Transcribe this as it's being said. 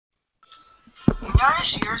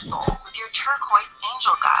Nourish your soul with your turquoise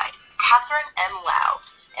angel guide, Catherine M. Lau,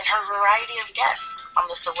 and her variety of guests on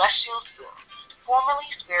the Celestial Spoon, formerly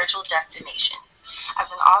Spiritual Destination. As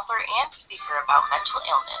an author and speaker about mental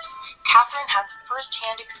illness, Catherine has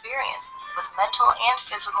first-hand experience with mental and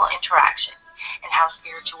physical interaction and how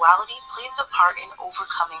spirituality plays a part in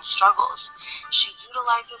overcoming struggles. She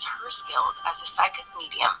utilizes her skills as a psychic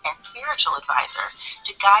medium and spiritual advisor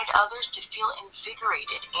to guide others to feel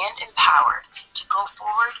invigorated and empowered to go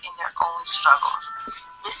forward in their own struggles.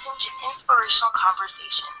 Listen to inspirational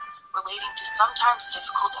conversations relating to sometimes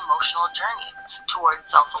difficult emotional journeys towards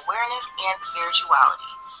self-awareness and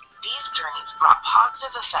spirituality. These journeys brought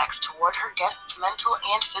positive effects toward her guests' mental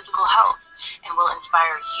and physical health and will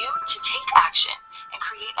inspire you to take action and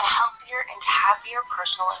create a healthier and happier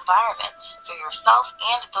personal environment for yourself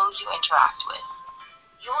and those you interact with.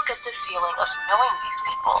 You will get the feeling of knowing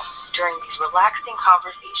these people during these relaxing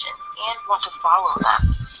conversations and want to follow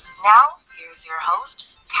them. Now, here's your host,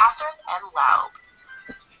 Catherine M. Laub.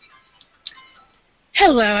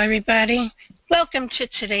 Hello, everybody. Welcome to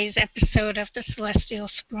today's episode of The Celestial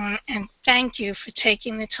Spoon, and thank you for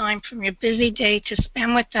taking the time from your busy day to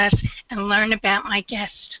spend with us and learn about my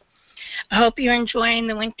guest. I hope you're enjoying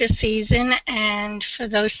the winter season, and for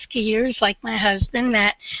those skiers like my husband,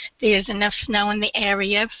 that there's enough snow in the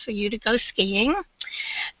area for you to go skiing.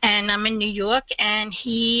 And I'm in New York, and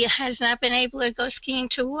he has not been able to go skiing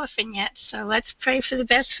too often yet, so let's pray for the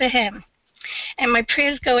best for him. And my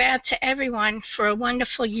prayers go out to everyone for a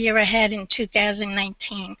wonderful year ahead in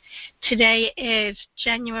 2019. Today is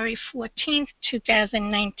January 14th,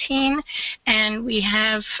 2019, and we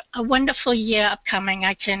have a wonderful year upcoming.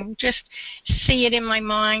 I can just see it in my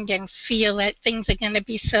mind and feel that things are going to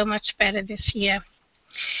be so much better this year.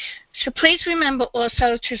 So please remember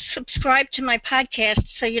also to subscribe to my podcast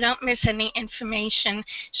so you don't miss any information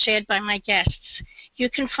shared by my guests. You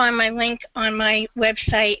can find my link on my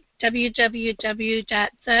website,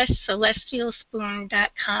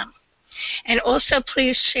 www.thecelestialspoon.com. And also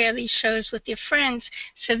please share these shows with your friends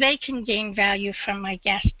so they can gain value from my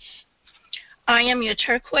guests. I am your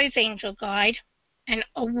turquoise angel guide, an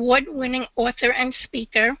award-winning author and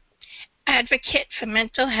speaker, advocate for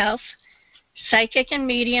mental health, psychic and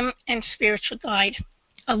medium, and spiritual guide,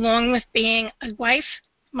 along with being a wife,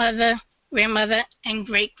 mother, grandmother, and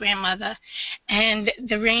great-grandmother. And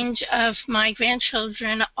the range of my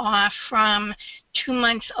grandchildren are from 2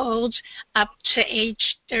 months old up to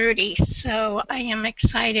age 30. So I am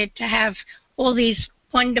excited to have all these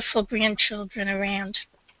wonderful grandchildren around.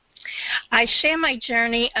 I share my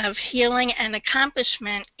journey of healing and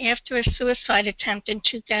accomplishment after a suicide attempt in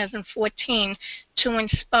 2014 to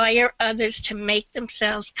inspire others to make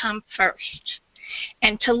themselves come first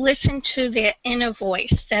and to listen to their inner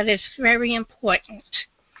voice. That is very important.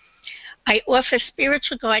 I offer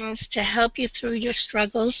spiritual guidance to help you through your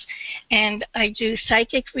struggles, and I do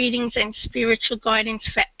psychic readings and spiritual guidance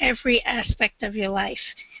for every aspect of your life.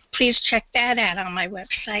 Please check that out on my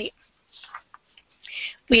website.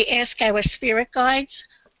 We ask our spirit guides,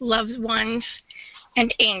 loved ones,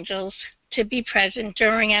 and angels to be present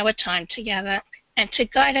during our time together and to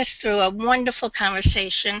guide us through a wonderful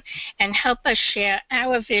conversation and help us share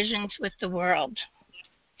our visions with the world.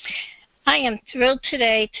 I am thrilled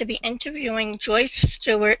today to be interviewing Joyce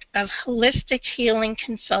Stewart of Holistic Healing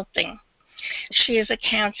Consulting. She is a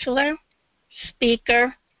counselor,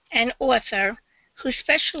 speaker, and author who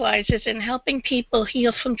specializes in helping people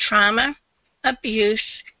heal from trauma, abuse,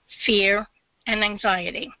 fear, and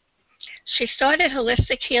anxiety. She started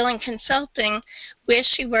Holistic Healing Consulting, where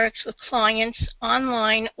she works with clients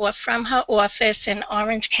online or from her office in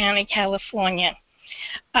Orange County, California.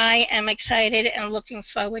 I am excited and looking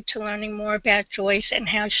forward to learning more about Joyce and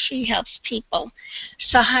how she helps people.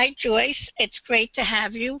 So hi, Joyce. It's great to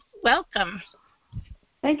have you. Welcome.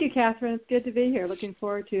 Thank you, Catherine. It's good to be here. Looking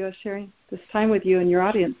forward to sharing this time with you and your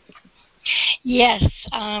audience. Yes,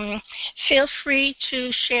 feel free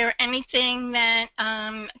to share anything that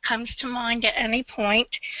comes to mind at any point.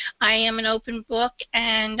 I am an open book,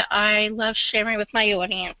 and I love sharing with my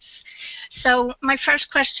audience. So my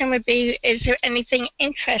first question would be, is there anything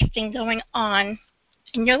interesting going on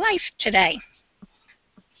in your life today?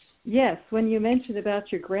 Yes, when you mentioned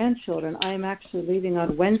about your grandchildren, I am actually leaving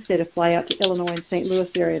on Wednesday to fly out to Illinois and St.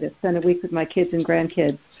 Louis area to spend a week with my kids and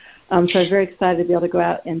grandkids. So I was very excited to be able to go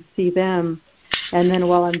out and see them. And then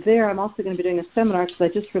while I'm there, I'm also going to be doing a seminar because I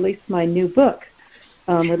just released my new book,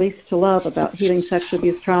 Release to Love, about healing sexual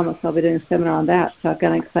abuse trauma. So I'll be doing a seminar on that. So I've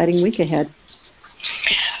got an exciting week ahead.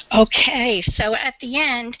 Okay, so at the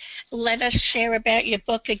end, let us share about your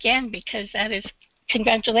book again, because that is,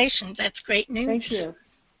 congratulations, that's great news. Thank you.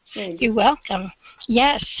 Thanks. You're welcome.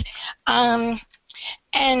 Yes.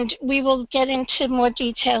 And we will get into more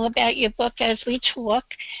detail about your book as we talk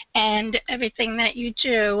and everything that you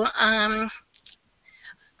do.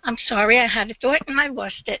 I'm sorry, I had a thought and I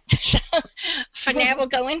lost it. So for now, we'll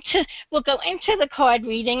go into the card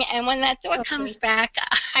reading, and when that thought comes back,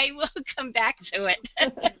 I will come back to it.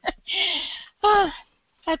 Oh,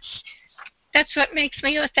 that's what makes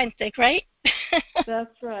me authentic, right?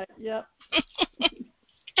 That's right. Yep.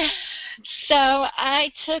 So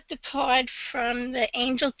I took the card from the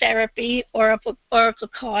Angel Therapy Oracle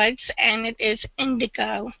cards, and it is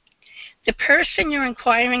Indigo. The person you're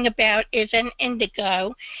inquiring about is an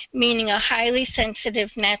indigo, meaning a highly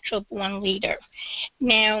sensitive, natural-born leader.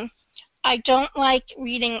 Now, I don't like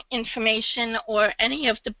reading information or any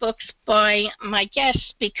of the books by my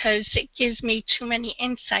guests because it gives me too many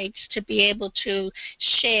insights to be able to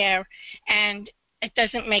share, and it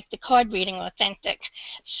doesn't make the card reading authentic.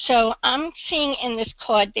 So I'm seeing in this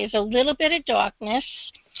card there's a little bit of darkness,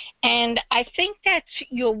 and I think that's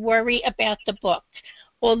your worry about the book.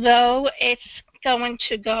 Although it's going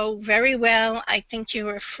to go very well, I think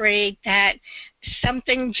you're afraid that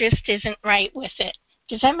something just isn't right with it.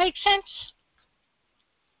 Does that make sense?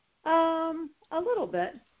 A little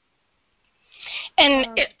bit. And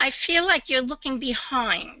I feel like you're looking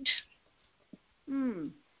behind.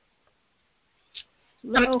 Okay.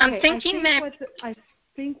 I'm thinking I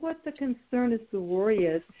think what the concern is, the worry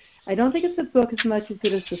is, I don't think it's the book as much as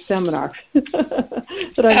it is the seminar that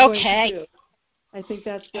I'm going to do. I think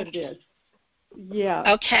that's what it is. Yeah.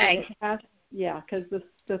 Okay. Because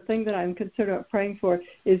the thing that I'm concerned about praying for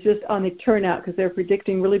is just on the turnout, because they're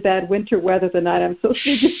predicting really bad winter weather the night I'm supposed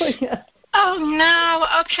to be doing it. Oh, no.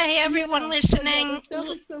 Okay, everyone listening.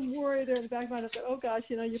 There's some worry there in the back of my mind. I thought, oh, gosh,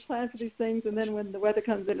 you plan for these things, and then when the weather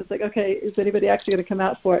comes in, it's like, okay, is anybody actually going to come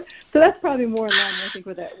out for it? So that's probably more in line, I think,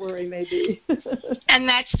 with that worry may be. And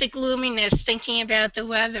that's the gloominess, thinking about the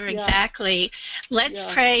weather, exactly.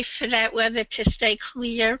 Let's pray for that weather to stay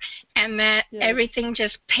clear and that everything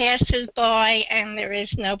just passes by and there is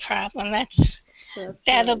no problem.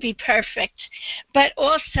 That'll be perfect. But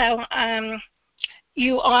also,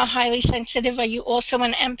 you are highly sensitive. Are you also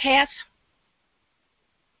an empath?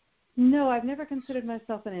 No, I've never considered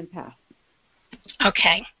myself an empath.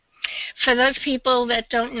 Okay. For those people that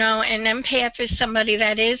don't know, an empath is somebody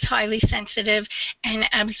that is highly sensitive and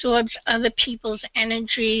absorbs other people's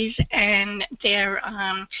energies and their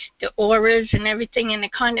auras and everything, and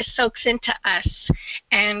it kind of soaks into us.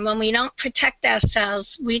 And when we don't protect ourselves,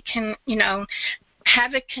 we can,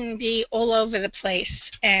 havoc can be all over the place,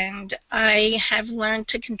 and I have learned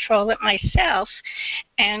to control it myself.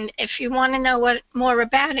 And if you want to know more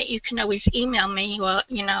about it, you can always email me or,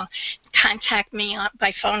 contact me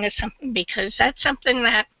by phone or something, because that's something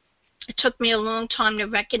that it took me a long time to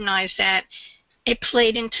recognize that it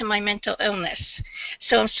played into my mental illness.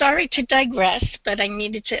 So I'm sorry to digress, but I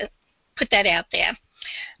needed to put that out there.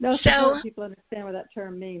 No, so people understand what that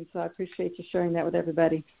term means, so I appreciate you sharing that with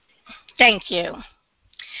everybody. Thank you.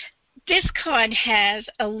 This card has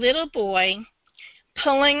a little boy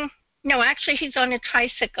he's on a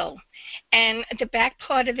tricycle, and the back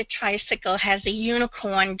part of the tricycle has a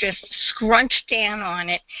unicorn just scrunched down on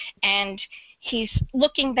it, and he's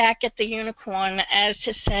looking back at the unicorn as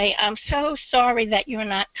to say, I'm so sorry that you're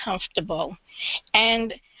not comfortable.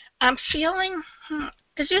 And I'm feeling,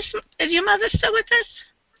 is your mother still with us?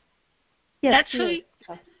 Yes.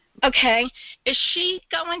 Okay. Is she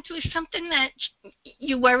going through something that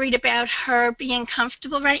you worried about her being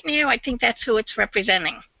comfortable right now? I think that's who it's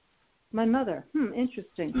representing. My mother.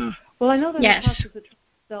 Interesting. Well, I know that the process of trying to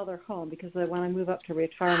sell their home because they want to move up to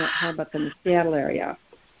retirement home up in the Seattle area.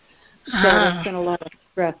 So there's been a lot of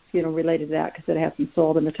stress, related to that because it hasn't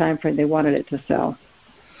sold in the time frame they wanted it to sell.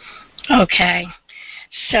 Okay.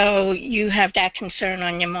 So you have that concern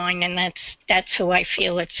on your mind, and that's who I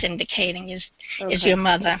feel it's indicating is your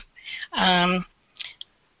mother.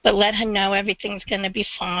 But let her know everything's going to be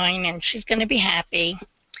fine and she's going to be happy.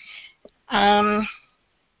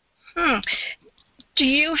 Do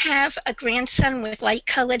you have a grandson with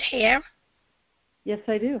light-colored hair? Yes,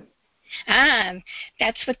 I do.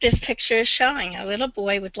 That's what this picture is showing, a little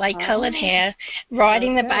boy with light-colored hair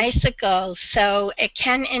riding the bicycle. So it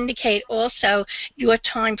can indicate also your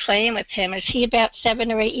time playing with him. Is he about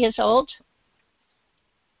 7 or 8 years old?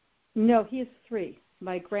 No, he is 3.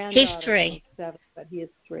 My granddaughter He's 3. is 7, but he is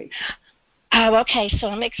 3. Oh, okay, so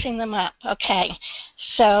I'm mixing them up. Okay,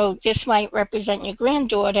 so this might represent your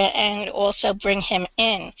granddaughter and also bring him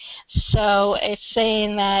in. So it's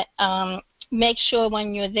saying that make sure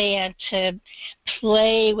when you're there to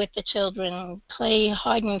play with the children, play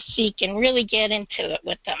hide and seek, and really get into it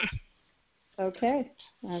with them. Okay.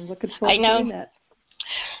 I'm looking forward to doing that.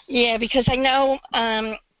 Yeah, because I know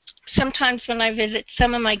sometimes when I visit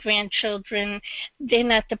some of my grandchildren, they're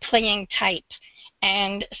not the playing type.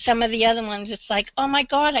 And some of the other ones, it's like, oh, my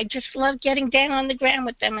God, I just love getting down on the ground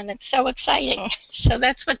with them, and it's so exciting. So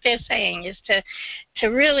that's what they're saying, is to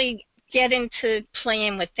really get into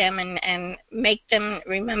playing with them and make them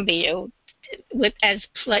remember you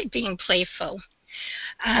being playful.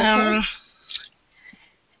 Okay.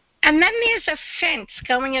 And then there's a fence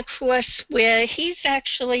going across where he's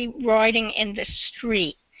actually riding in the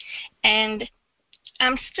street. And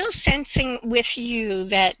I'm still sensing with you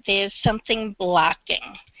that there's something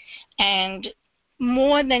blocking, and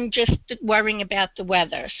more than just worrying about the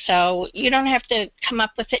weather. So you don't have to come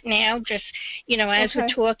up with it now, just, as we're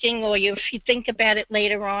talking, or if you think about it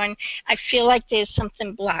later on. I feel like there's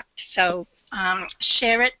something blocked. So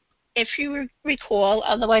share it if you recall.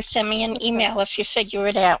 Otherwise, send me an email if you figure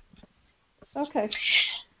it out. Okay.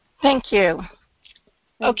 Thank you.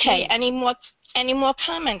 Thank okay. you. Any more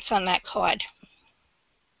comments on that card?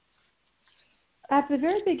 At the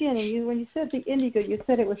very beginning, when you said the indigo, you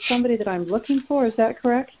said it was somebody that I'm looking for. Is that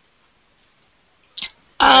correct?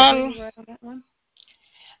 Right on that one?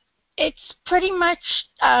 It's pretty much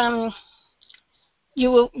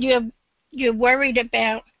you're worried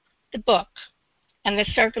about the book and the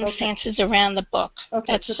circumstances around the book.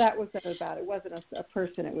 Okay, so that was it about. It wasn't a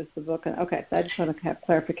person, it was the book. Okay, so I just want to have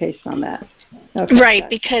clarification on that. Okay, right,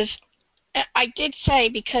 because I did say,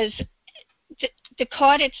 because the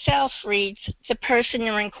card itself reads the person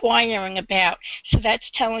you're inquiring about, so that's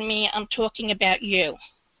telling me I'm talking about you.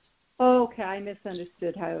 Okay, I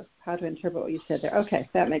misunderstood how to interpret what you said there. Okay,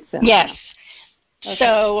 that makes sense. Yes. Okay.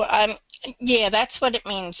 So, yeah, that's what it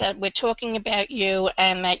means, that we're talking about you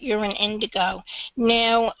and that you're an indigo.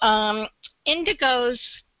 Now, indigos,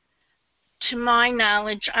 to my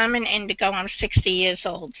knowledge, I'm an indigo. I'm 60 years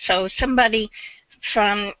old. So somebody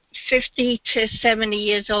from 50 to 70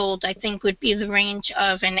 years old, I think, would be the range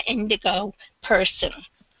of an indigo person.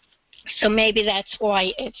 So maybe that's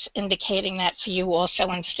why it's indicating that for you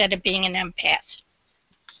also, instead of being an empath.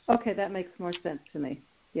 Okay, that makes more sense to me.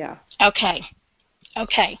 Yeah.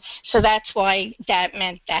 Okay, so that's why that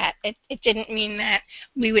meant that. It didn't mean that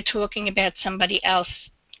we were talking about somebody else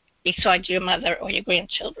besides your mother or your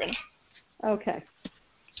grandchildren. Okay.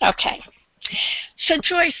 So,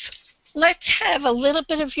 Joyce, let's have a little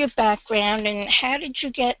bit of your background, and how did you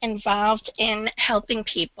get involved in helping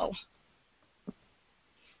people?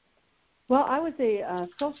 Well, I was a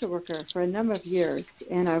social worker for a number of years,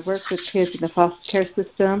 and I worked with kids in the foster care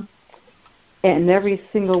system. And every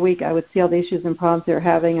single week I would see all the issues and problems they were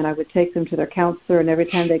having, and I would take them to their counselor, and every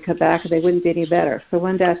time they'd come back, they wouldn't be any better. So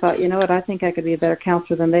one day I thought, you know what, I think I could be a better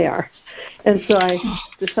counselor than they are. And so I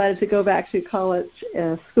decided to go back to college,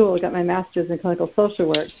 school, got my master's in clinical social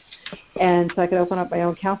work, and so I could open up my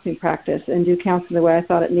own counseling practice and do counseling the way I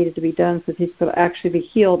thought it needed to be done so people could actually be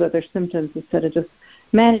healed of their symptoms instead of just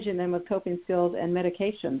managing them with coping skills and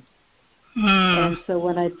medication. And so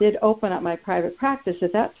when I did open up my private practice,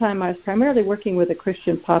 at that time I was primarily working with a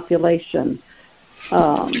Christian population.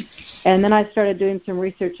 And then I started doing some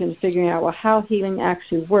research and figuring out, well, how healing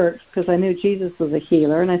actually works, because I knew Jesus was a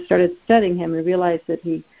healer, and I started studying him and realized that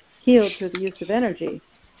he healed through the use of energy.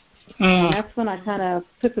 And that's when I kind of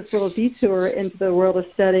took this little detour into the world of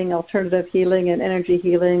studying alternative healing and energy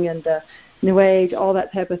healing and New Age, all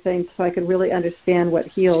that type of thing, so I could really understand what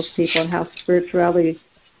heals people and how spirituality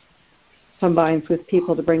combines with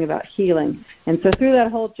people to bring about healing. And so through that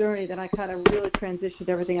whole journey, then I kind of really transitioned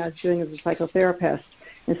everything I was doing as a psychotherapist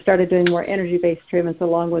and started doing more energy-based treatments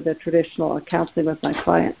along with the traditional counseling with my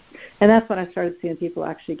clients. And that's when I started seeing people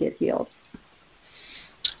actually get healed.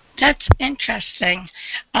 That's interesting.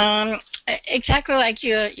 Exactly like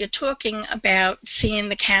you're talking about seeing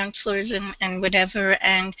the counselors and whatever.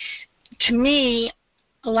 And to me,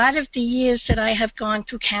 a lot of the years that I have gone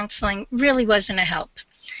through counseling really wasn't a help.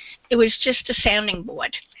 It was just a sounding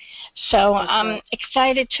board. So I'm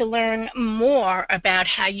excited to learn more about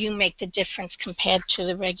how you make the difference compared to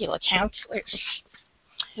the regular counselors.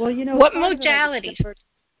 Well, you know, what modalities?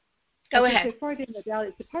 Go ahead. Before I get into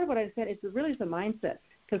modalities, part of what I said is really the mindset.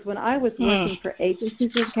 Because when I was working for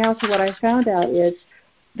agencies as a counselor, what I found out is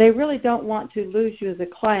they really don't want to lose you as a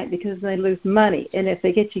client because they lose money. And if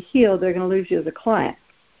they get you healed, they're going to lose you as a client.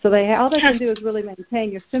 So all they can do is really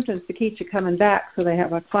maintain your symptoms to keep you coming back so they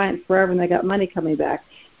have a client forever and they got money coming back.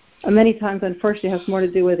 Many times, unfortunately, it has more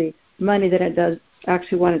to do with the money than it does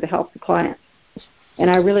actually wanting to help the client. And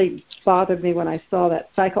it really bothered me when I saw that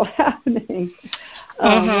cycle happening.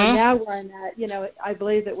 But now where I'm at, I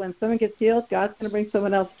believe that when someone gets healed, God's going to bring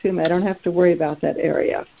someone else to me. I don't have to worry about that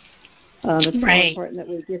area. It's more important that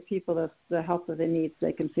we give people the help that they need so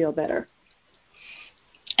they can feel better.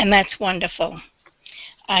 And that's wonderful.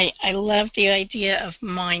 I love the idea of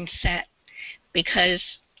mindset, because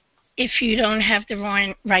if you don't have the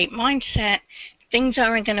right mindset, things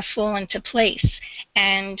aren't going to fall into place.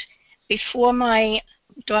 And before my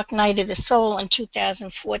Dark Night of the Soul in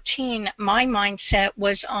 2014, my mindset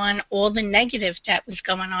was on all the negative that was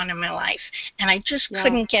going on in my life, and I just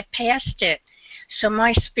couldn't get past it. So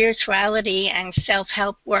my spirituality and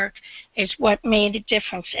self-help work is what made a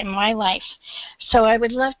difference in my life. So I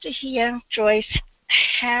would love to hear, Joyce,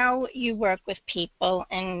 how you work with people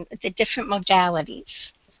and the different modalities.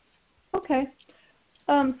 Okay.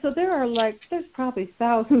 So there's probably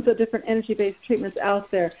thousands of different energy-based treatments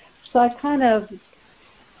out there. So I kind of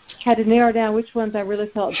had to narrow down which ones I really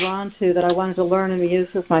felt drawn to that I wanted to learn and use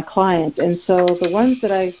with my clients. And so the ones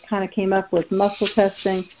that I kind of came up with: muscle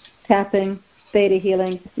testing, tapping, theta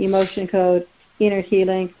healing, emotion code, inner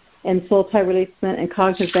healing, and soul tie releasement, and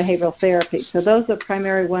cognitive behavioral therapy. So those are the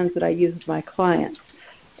primary ones that I use with my clients.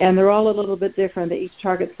 And they're all a little bit different. They each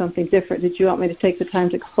target something different. Did you want me to take the time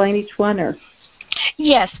to explain each one? Or?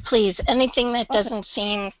 Yes, please. Anything that doesn't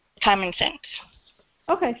seem common sense.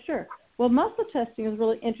 Okay, sure. Well, muscle testing is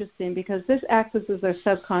really interesting because this accesses our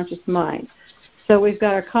subconscious mind. So we've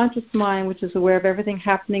got our conscious mind, which is aware of everything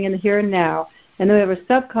happening in the here and now. And then we have our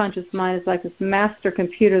subconscious mind. It's like this master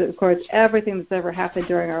computer that records everything that's ever happened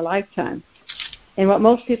during our lifetime. And what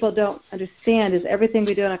most people don't understand is everything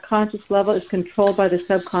we do on a conscious level is controlled by the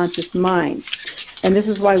subconscious mind. And this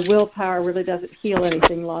is why willpower really doesn't heal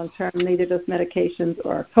anything long term, neither does medications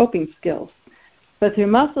or coping skills. But through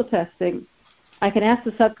muscle testing, I can ask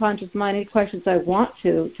the subconscious mind any questions I want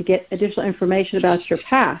to get additional information about your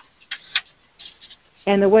past.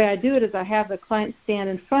 And the way I do it is I have the client stand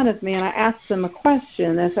in front of me and I ask them a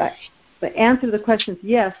question. If the answer to the question is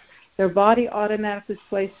yes, their body automatically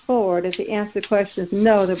sways forward. If the answer to the question is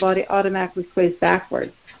no, their body automatically sways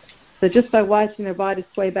backwards. So just by watching their body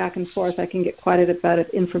sway back and forth, I can get quite a bit of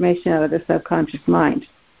information out of their subconscious mind.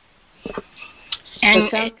 And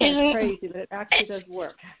it sounds kind of crazy, but it actually does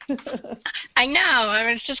work. I know.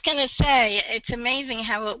 I was just going to say, it's amazing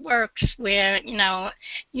how it works where,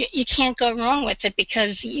 you can't go wrong with it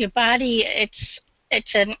because your body,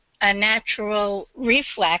 it's a natural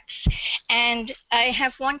reflex. And I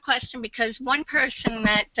have one question, because one person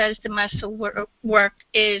that does the muscle work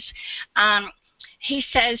is, he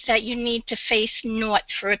says that you need to face north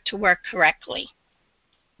for it to work correctly.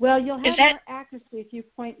 Well, you'll have more accuracy if you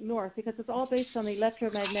point north because it's all based on the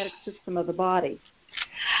electromagnetic system of the body.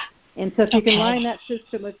 And so if you can line that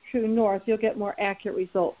system with true north, you'll get more accurate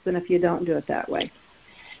results than if you don't do it that way.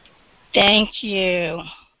 Thank you.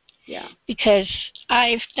 Yeah. Because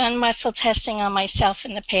I've done muscle testing on myself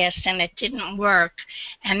in the past and it didn't work.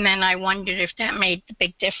 And then I wondered if that made the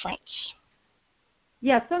big difference.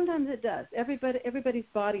 Yeah, sometimes it does. Everybody's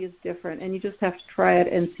body is different, and you just have to try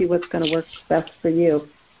it and see what's going to work best for you.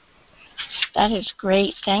 That is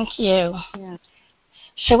great. Thank you. Yeah.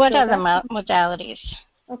 So what other modalities?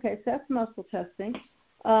 Okay, so that's muscle testing.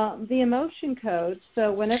 The emotion code,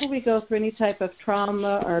 so whenever we go through any type of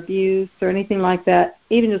trauma or abuse or anything like that,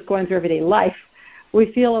 even just going through everyday life,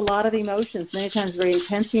 we feel a lot of emotions, many times very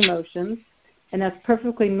intense emotions, and that's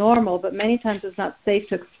perfectly normal, but many times it's not safe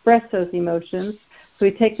to express those emotions. So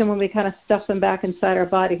we take them when we kind of stuff them back inside our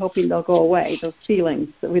body, hoping they'll go away, those feelings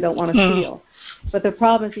that we don't want to feel. But the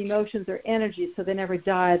problem is emotions are energy, so they never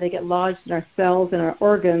die. They get lodged in our cells and our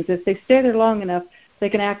organs. If they stay there long enough, they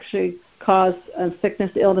can actually cause sickness,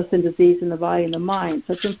 illness, and disease in the body and the mind.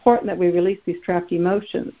 So it's important that we release these trapped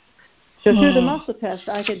emotions. So through the muscle test,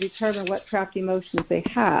 I can determine what trapped emotions they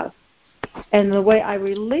have. And the way I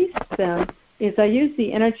release them is I use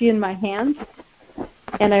the energy in my hands,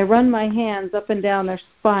 and I run my hands up and down their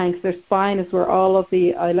spine, because their spine is where all of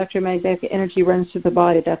the electromagnetic energy runs through the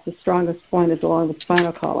body. That's the strongest point, is along the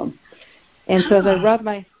spinal column. And so as I rub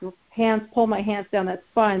my hands, pull my hands down that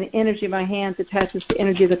spine, the energy of my hands attaches to the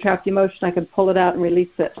energy of the trapped emotion. I can pull it out and release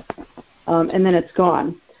it, and then it's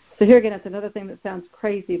gone. So here again, it's another thing that sounds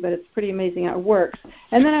crazy, but it's pretty amazing how it works.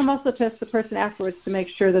 And then I also test the person afterwards to make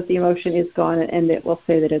sure that the emotion is gone, and it will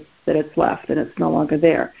say that it's left and it's no longer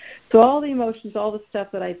there. So all the emotions, all the stuff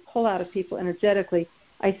that I pull out of people energetically,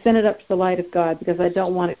 I send it up to the light of God, because I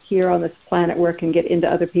don't want it here on this planet where it can get into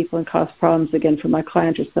other people and cause problems again for my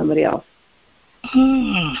client or somebody else.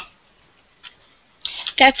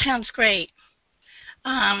 That sounds great.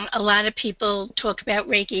 A lot of people talk about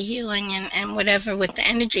Reiki healing and whatever with the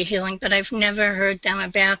energy healing, but I've never heard them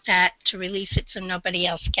about that to release it so nobody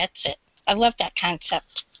else gets it. I love that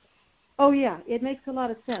concept. Oh, yeah, it makes a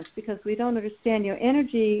lot of sense because we don't understand,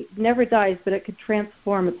 energy never dies, but it could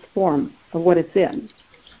transform its form of what it's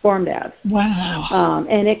formed as. Wow.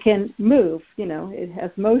 And it can move, it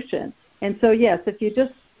has motion. And so, yes, if you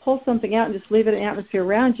just pull something out and just leave it in the atmosphere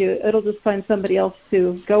around you, it'll just find somebody else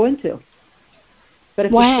to go into. But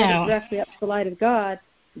if you send it directly up to the light of God,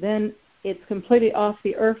 then it's completely off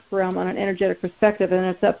the earth realm on an energetic perspective, and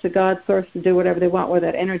it's up to God's source to do whatever they want with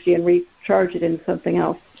that energy and recharge it into something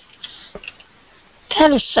else.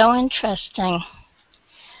 That is so interesting.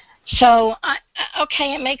 So,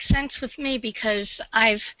 okay, it makes sense with me because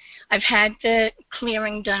I've had the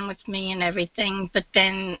clearing done with me and everything, but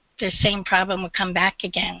then the same problem would come back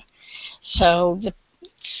again. So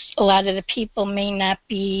a lot of the people may not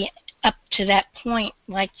be up to that point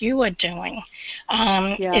like you are doing.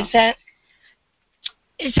 Yeah.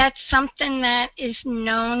 Is that something that is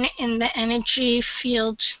known in the energy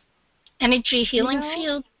healing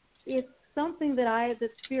field? It's something that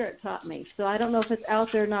Spirit taught me. So I don't know if it's out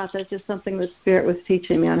there or not. That's just something that Spirit was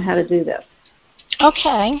teaching me on how to do this.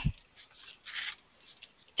 Okay.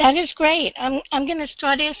 That is great. I'm going to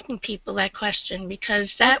start asking people that question because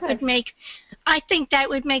I think that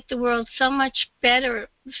would make the world so much better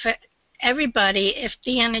for everybody if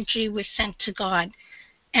the energy was sent to God.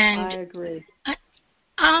 And I agree.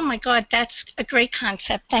 Oh my God, that's a great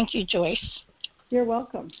concept. Thank you, Joyce. You're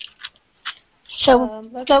welcome. So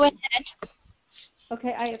go ahead.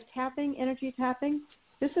 Okay, I have energy tapping.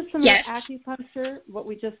 This is similar to acupuncture, what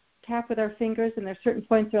we just tap with our fingers, and there's certain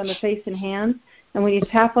points around the face and hands. And when you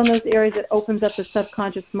tap on those areas, it opens up the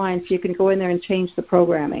subconscious mind so you can go in there and change the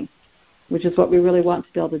programming, which is what we really want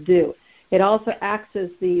to be able to do. It also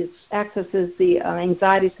accesses the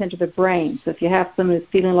anxiety center of the brain. So if you have someone who's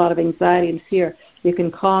feeling a lot of anxiety and fear, you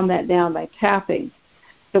can calm that down by tapping.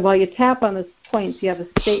 So while you tap on those points, you have a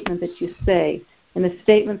statement that you say. And the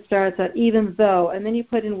statement starts out, even though, and then you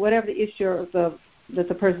put in whatever the issue that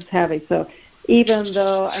the person's having. So even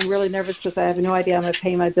though I'm really nervous because I have no idea I'm going to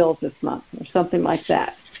pay my bills this month or something like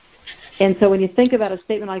that. And so when you think about a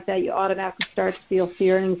statement like that, you automatically start to feel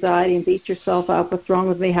fear and anxiety and beat yourself up. What's wrong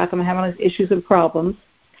with me? How come I'm having all these issues and problems?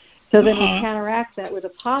 So then we counteract that with a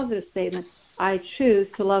positive statement. I choose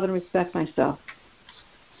to love and respect myself.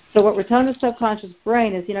 So what we're telling the subconscious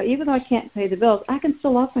brain is, even though I can't pay the bills, I can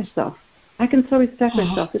still love myself. I can still respect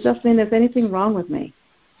myself. It doesn't mean there's anything wrong with me.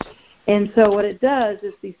 And so what it does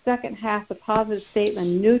is the second half, the positive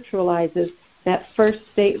statement, neutralizes that first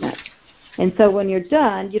statement. And so when you're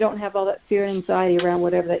done, you don't have all that fear and anxiety around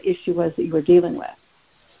whatever that issue was that you were dealing with.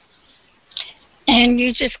 And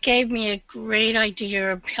you just gave me a great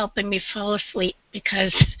idea of helping me fall asleep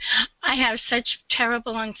because I have such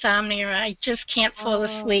terrible insomnia. I just can't fall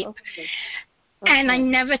asleep. Okay. And I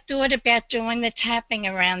never thought about doing the tapping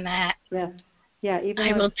around that. Yeah,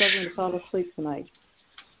 even though I'm struggling to fall asleep tonight.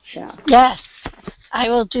 Yeah. Yes, I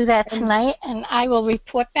will do that tonight, and I will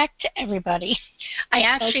report back to everybody. I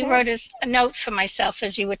actually wrote a note for myself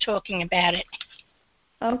as you were talking about it.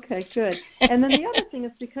 Okay, good. And then the other thing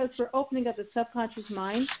is because we're opening up the subconscious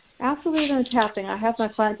mind, after we're done tapping, I have my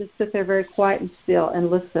clients just sit there very quiet and still and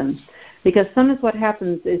listen. Because sometimes what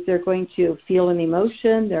happens is they're going to feel an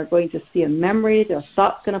emotion, they're going to see a memory, their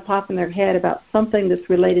thought's going to pop in their head about something that's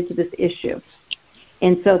related to this issue.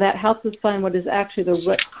 And so that helps us find what is actually the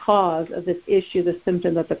root cause of this issue, the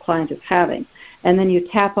symptom that the client is having. And then you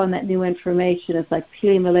tap on that new information. It's like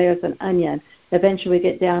peeling the layers of an onion. Eventually we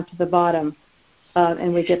get down to the bottom,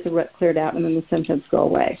 and we get the root cleared out, and then the symptoms go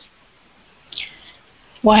away.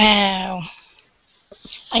 Wow.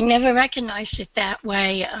 I never recognized it that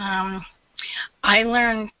way. I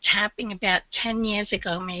learned tapping about 10 years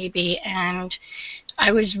ago maybe, and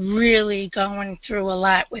I was really going through a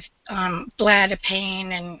lot with bladder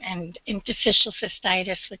pain and interstitial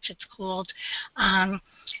cystitis, which it's called.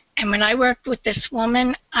 And when I worked with this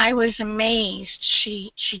woman, I was amazed.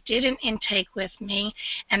 She did an intake with me,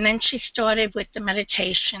 and then she started with the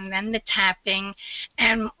meditation, then the tapping.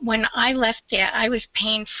 And when I left there, I was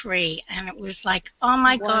pain-free, and it was like, oh,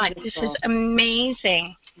 my God, this is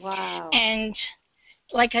amazing. Wow. And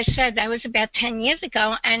like I said, that was about 10 years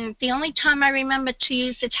ago, and the only time I remember to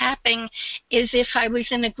use the tapping is if I was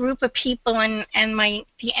in a group of people and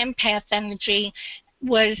the empath energy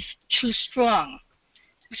was too strong.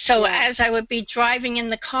 So as I would be driving in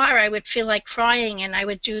the car, I would feel like crying, and I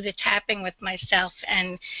would do the tapping with myself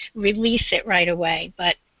and release it right away.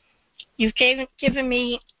 But you've given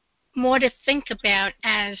me more to think about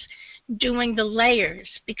as doing the layers,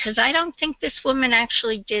 because I don't think this woman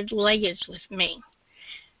actually did layers with me.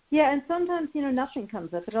 Yeah, and sometimes, nothing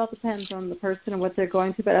comes up. It all depends on the person and what they're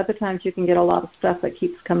going through, but other times you can get a lot of stuff that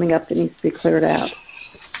keeps coming up that needs to be cleared out.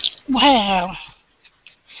 Wow.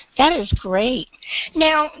 That is great.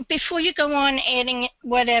 Now, before you go on adding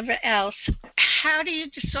whatever else, how do you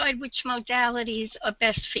decide which modalities are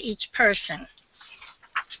best for each person?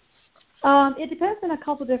 It depends on a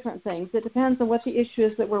couple different things. It depends on what the issue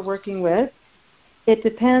is that we're working with. It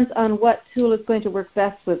depends on what tool is going to work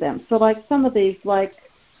best with them. So like some of these, like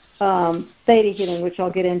theta healing, which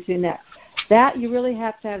I'll get into next, that you really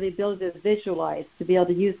have to have the ability to visualize to be able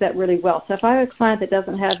to use that really well. So if I have a client that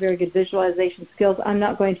doesn't have very good visualization skills, I'm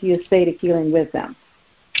not going to use theta healing with them.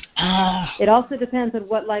 It also depends on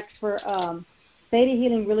what, like for theta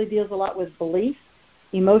healing really deals a lot with belief.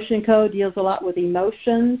 Emotion code deals a lot with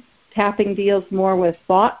emotions. Tapping deals more with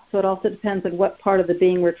thoughts. So it also depends on what part of the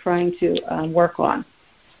being we're trying to work on.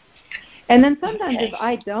 And then sometimes if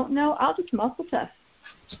I don't know, I'll just muscle test.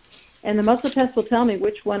 And the muscle test will tell me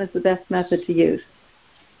which one is the best method to use.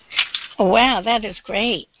 Oh, wow, that is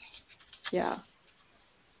great. Yeah.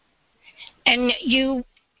 And you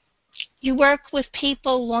work with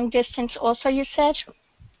people long distance also, you said?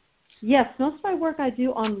 Yes, most of my work I do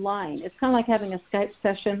online. It's kind of like having a Skype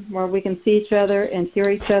session where we can see each other and hear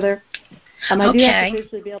each other. I do have to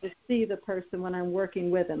visually be able to see the person when I'm working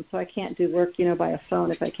with them, so I can't do work, by a phone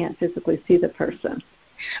if I can't physically see the person.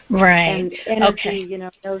 Right. And energy,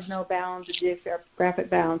 knows no bounds, or geographic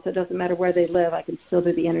bounds. So it doesn't matter where they live. I can still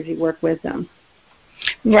do the energy work with them.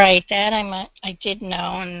 Right. That I did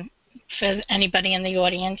know, and for anybody in the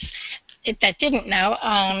audience that didn't know,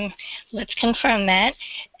 let's confirm that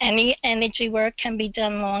any energy work can be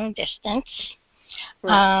done long distance.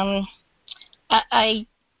 Right.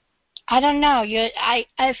 I don't know.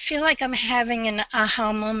 I feel like I'm having an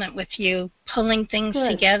aha moment with you, pulling things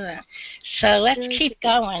together. So let's keep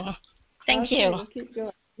going. Thank you. We'll keep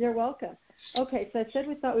going. You're welcome. Okay, so I said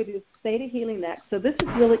we thought we'd do theta healing next. So this is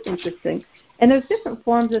really interesting. And there's different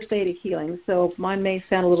forms of theta healing, so mine may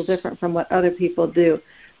sound a little different from what other people do.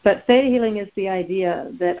 But theta healing is the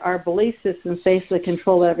idea that our belief systems basically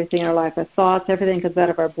control everything in our life. Our thoughts, everything comes out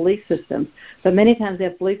of our belief systems. But many times we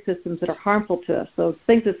have belief systems that are harmful to us. So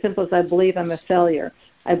things as simple as I believe I'm a failure.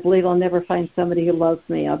 I believe I'll never find somebody who loves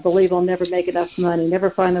me. I believe I'll never make enough money, never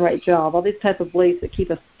find the right job. All these types of beliefs that keep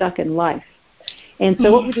us stuck in life. And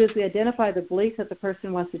so what we do is we identify the belief that the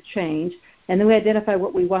person wants to change, and then we identify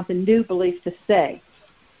what we want the new belief to say.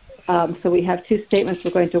 So we have two statements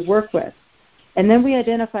we're going to work with. And then we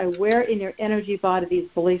identify where in your energy body these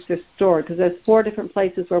beliefs are stored, because there's 4 different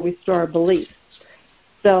places where we store our beliefs.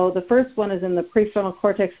 So the first one is in the prefrontal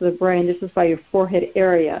cortex of the brain. This is by your forehead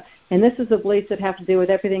area. And this is the beliefs that have to do with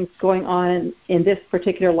everything going on in this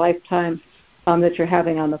particular lifetime that you're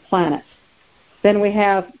having on the planet. Then we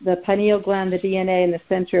have the pineal gland, the DNA in the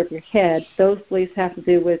center of your head. Those beliefs have to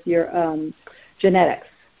do with your genetics,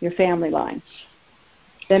 your family line.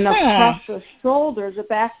 Then across the shoulders, the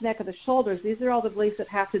back neck of the shoulders, these are all the beliefs that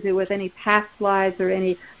have to do with any past lives or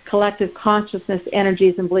any collective consciousness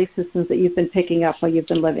energies and belief systems that you've been picking up while you've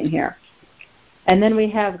been living here. And then we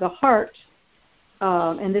have the heart,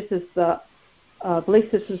 and this is the belief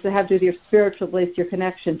systems that have to do with your spiritual beliefs, your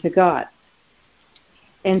connection to God.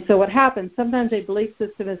 And so what happens, sometimes a belief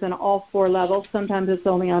system is on all 4 levels, sometimes it's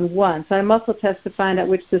only on 1. So I muscle test to find out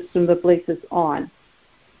which system the belief is on.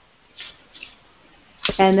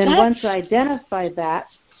 And then once I identify that,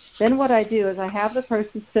 then what I do is I have the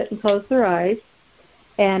person sit and close their eyes,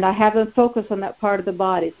 and I have them focus on that part of the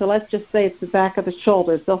body. So let's just say it's the back of the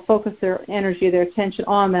shoulders. They'll focus their energy, their attention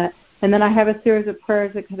on that. And then I have a series of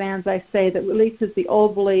prayers and commands I say that releases the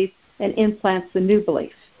old belief and implants the new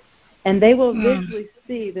belief. And they will visually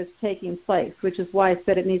see this taking place, which is why I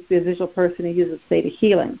said it needs to be a visual person who uses theta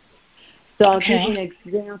healing. So I'll give you an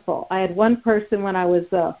example. I had one person when I was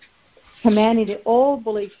commanding the old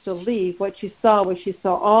beliefs to leave. What she saw was she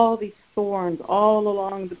saw all these thorns all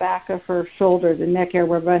along the back of her shoulders and neck area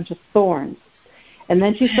were a bunch of thorns. And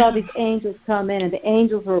then she saw these angels come in, and the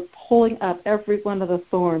angels were pulling up every one of the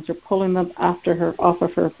thorns or pulling them after her off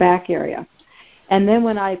of her back area. And then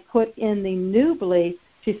when I put in the new belief,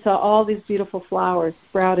 she saw all these beautiful flowers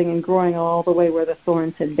sprouting and growing all the way where the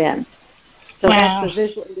thorns had been. So that's the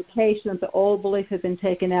visual indication that the old belief had been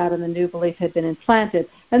taken out and the new belief had been implanted.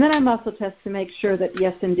 And then I muscle test to make sure that,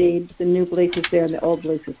 yes, indeed, the new belief is there and the old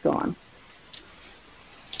belief is gone.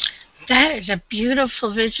 That is a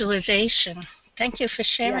beautiful visualization. Thank you for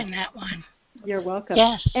sharing that one. You're welcome.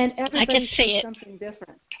 Yes, and everybody sees something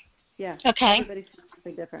different. Yeah, okay. Everybody sees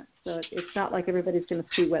something different. So it's not like everybody's going to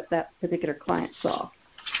see what that particular client saw.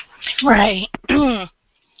 Right.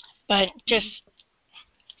 But just,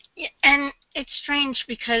 and it's strange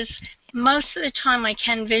because most of the time I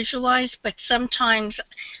can visualize, but sometimes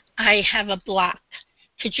I have a block.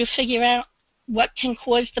 Could you figure out what can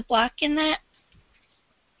cause the block in that?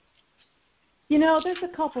 There's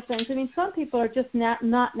a couple things. I mean, some people are just not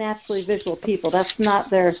naturally visual people. That's not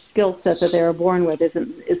their skill set that they were born with.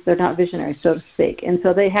 They're not visionary, so to speak, and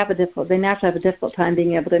so they naturally have a difficult time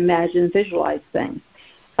being able to imagine and visualize things.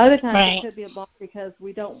 Other times It could be a block because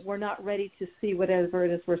we're not ready to see whatever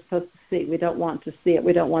it is we're supposed to see. We don't want to see it.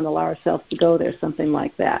 We don't want to allow ourselves to go there, something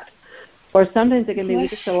like that. Or sometimes it can be we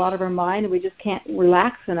just get a lot of our mind and we just can't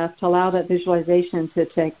relax enough to allow that visualization to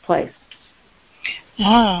take place.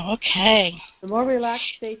 Oh, okay. The more relaxed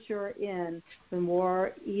state you're in, the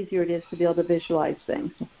more easier it is to be able to visualize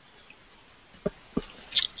things.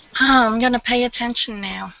 I'm going to pay attention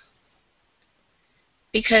now.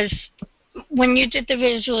 Because when you did the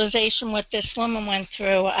visualization what this woman went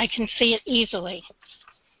through, I can see it easily.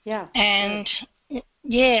 Yeah. And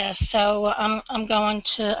so I'm going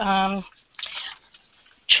to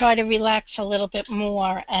try to relax a little bit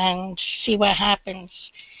more and see what happens,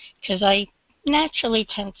 because I naturally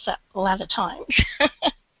tense up a lot of times.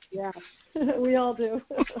 Yeah, we all do.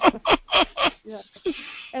 Yeah.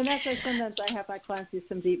 And that's why sometimes I have my clients do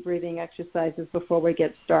some deep breathing exercises before we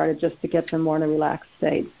get started, just to get them more in a relaxed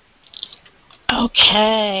state.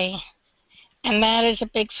 Okay. And that is a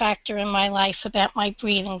big factor in my life about my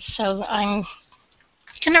breathing. So I'm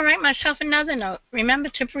going to write myself another note. Remember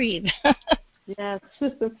to breathe. Yes,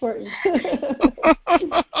 it's important.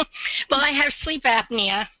 Well, I have sleep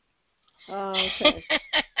apnea. Oh, okay.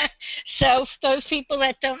 So those people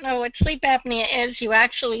that don't know what sleep apnea is, you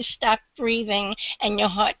actually stop breathing and your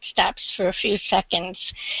heart stops for a few seconds.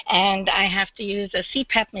 And I have to use a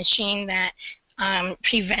CPAP machine that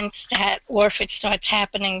prevents that, or if it starts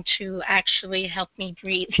happening, to actually help me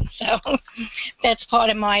breathe. So that's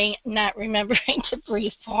part of my not remembering to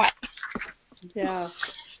breathe part. Yeah.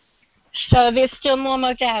 So there's still more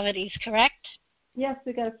modalities, correct? Yes,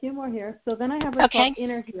 we got a few more here. So then I have what's called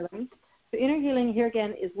inner healing. So inner healing here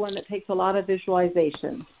again is one that takes a lot of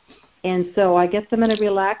visualization. And so I get them in a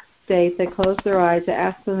relaxed state. They close their eyes. I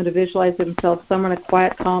ask them to visualize themselves somewhere in a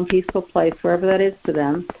quiet, calm, peaceful place, wherever that is to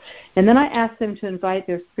them. And then I ask them to invite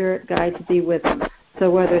their spirit guide to be with them. So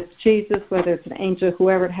whether it's Jesus, whether it's an angel,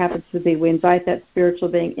 whoever it happens to be, we invite that spiritual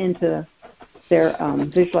being into their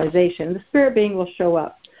visualization. The spirit being will show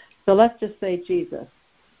up. So let's just say Jesus.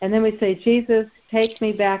 And then we say, Jesus, take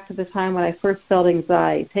me back to the time when I first felt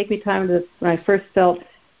anxiety. Take me time to when I first felt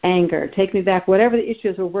anger. Take me back, whatever the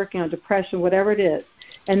issues we're working on, depression, whatever it is.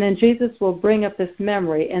 And then Jesus will bring up this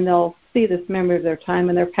memory, and they'll see this memory of their time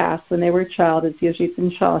in their past when they were a child. It's usually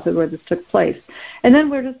in childhood where this took place. And then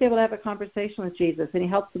we're just able to have a conversation with Jesus, and he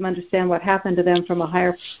helps them understand what happened to them from a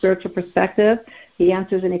higher spiritual perspective. He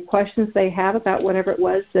answers any questions they have about whatever it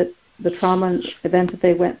was that the trauma event that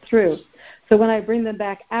they went through. So when I bring them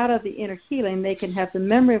back out of the inner healing, they can have the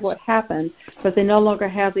memory of what happened, but they no longer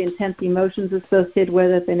have the intense emotions associated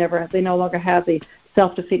with it. They no longer have the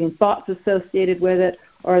self-defeating thoughts associated with it,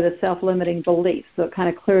 or the self-limiting beliefs. So it kind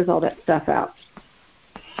of clears all that stuff out.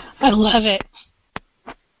 I love it.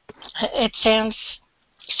 It sounds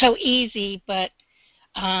so easy, but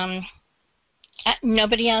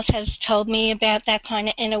nobody else has told me about that kind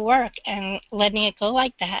of inner work and letting it go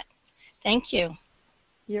like that. Thank you.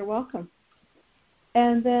 You're welcome.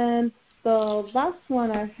 And then the last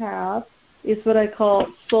one I have is what I call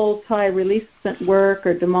soul tie releasement work,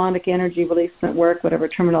 or demonic energy releasement work, whatever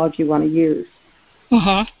terminology you want to use.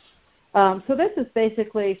 So this is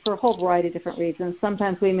basically for a whole variety of different reasons.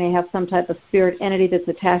 Sometimes we may have some type of spirit entity that's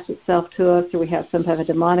attached itself to us, or we have some type of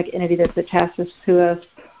demonic entity that's attached to us,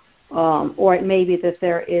 or it may be that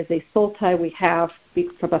there is a soul tie we have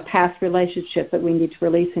from a past relationship that we need to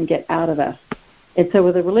release and get out of us. And so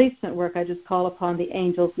with the releasement work, I just call upon the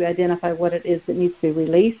angels. We identify what it is that needs to be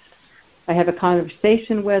released. I have a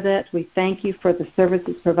conversation with it. We thank you for the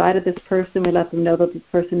services provided this person. We let them know that this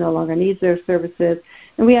person no longer needs their services.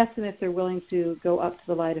 And we ask them if they're willing to go up to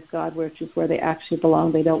the light of God, which is where they actually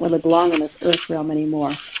belong. They don't really belong in this earth realm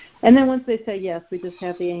anymore. And then once they say yes, we just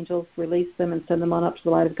have the angels release them and send them on up to the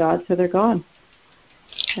light of God, so they're gone.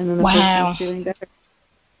 And then the person is feeling better.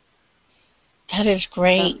 That is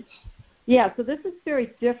great. Yeah, so this is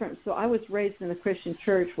very different. So I was raised in a Christian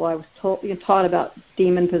church where I was taught about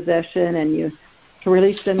demon possession, and to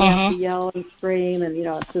release them, you have to yell and scream, and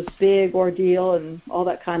it's this big ordeal and all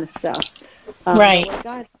that kind of stuff. Right. What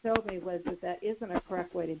God showed me was that isn't a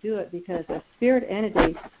correct way to do it, because a spirit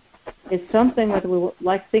entity It's something, whether we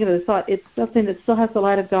like to think of it as thought, it's something that still has the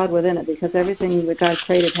light of God within it, because everything that God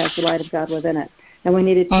created has the light of God within it. And we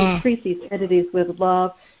need to treat these entities with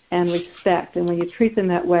love and respect. And when you treat them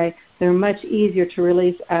that way, they're much easier to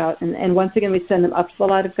release out. And once again, we send them up to the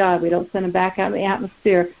light of God. We don't send them back out in the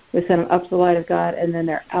atmosphere. We send them up to the light of God, and then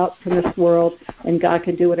they're out from this world, and God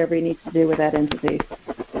can do whatever he needs to do with that entity.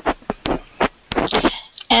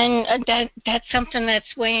 And that's something that's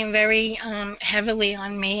weighing very heavily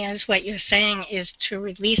on me, as what you're saying, is to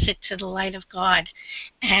release it to the light of God.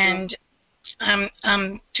 And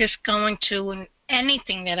I'm just going to,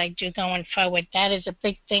 anything that I do going forward, that is a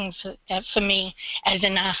big thing for me as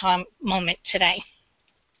an aha moment today.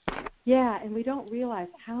 Yeah, and we don't realize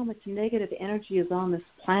how much negative energy is on this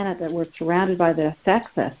planet that we're surrounded by that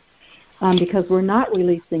affects us, because we're not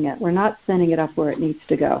releasing it. We're not sending it up where it needs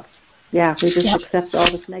to go. Yeah, we just accept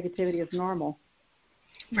all this negativity as normal.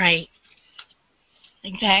 Right.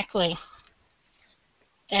 Exactly.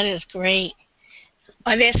 That is great.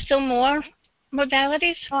 Are there still more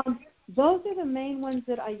modalities? Those are the main ones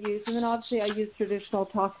that I use, and then obviously I use traditional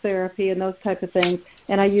talk therapy and those type of things,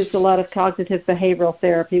 and I use a lot of cognitive behavioral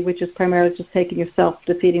therapy, which is primarily just taking your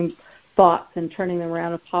self-defeating thoughts and turning them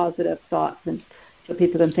around with positive thoughts, and so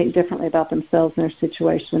people can think differently about themselves and their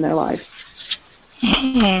situation in their life.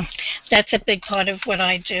 Mm-hmm. That's a big part of what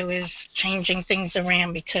I do, is changing things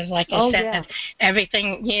around, because like I said,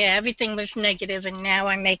 everything was negative, and now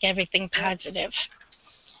I make everything positive.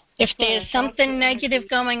 If there's something negative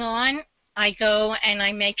going on, I go and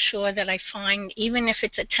I make sure that I find, even if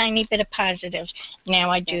it's a tiny bit of positive,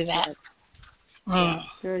 now I do that. Yeah,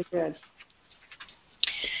 very good.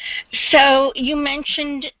 So you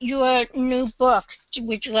mentioned your new book.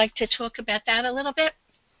 Would you like to talk about that a little bit?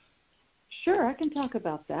 Sure, I can talk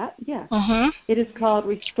about that, yes. Mm-hmm. It is called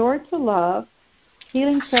Restored to Love,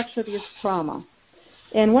 Healing Sexual Abuse Trauma.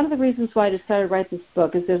 And one of the reasons why I decided to write this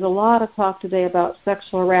book is there's a lot of talk today about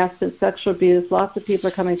sexual harassment, sexual abuse. Lots of people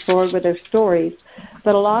are coming forward with their stories.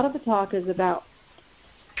 But a lot of the talk is about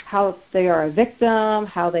how they are a victim,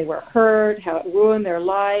 how they were hurt, how it ruined their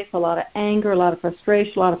life, a lot of anger, a lot of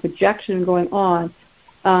frustration, a lot of projection going on.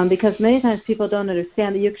 Because many times people don't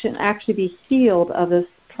understand that you can actually be healed of this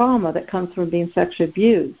trauma that comes from being sexually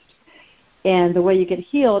abused. And the way you get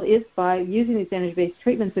healed is by using these energy-based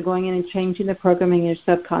treatments and going in and changing the programming in your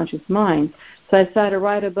subconscious mind. So I decided to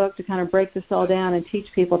write a book to kind of break this all down and teach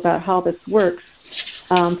people about how this works.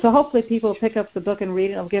 So hopefully people will pick up the book and read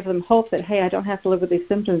it. It'll give them hope that, hey, I don't have to live with these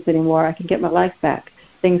symptoms anymore. I can get my life back.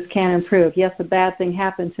 Things can improve. Yes, a bad thing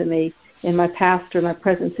happened to me in my past or my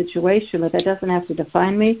present situation, but that doesn't have to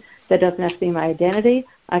define me. That doesn't have to be my identity.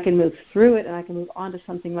 I can move through it, and I can move on to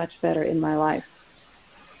something much better in my life.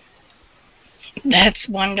 That's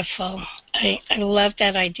wonderful. I love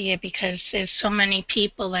that idea, because there's so many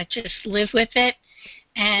people that just live with it,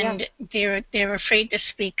 and they're afraid to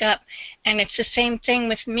speak up. And it's the same thing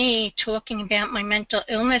with me talking about my mental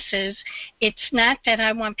illnesses. It's not that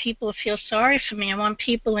I want people to feel sorry for me. I want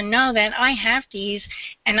people to know that I have these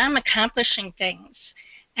and I'm accomplishing things,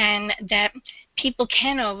 and that people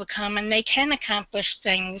can overcome and they can accomplish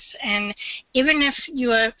things. And even if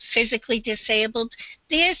you are physically disabled,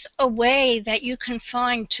 there's a way that you can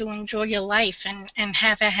find to enjoy your life and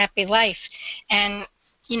have a happy life. And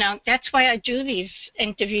you know, that's why I do these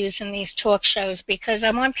interviews and these talk shows, because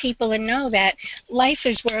I want people to know that life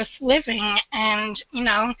is worth living, and, you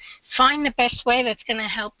know, find the best way that's going to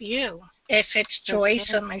help you, if it's Joyce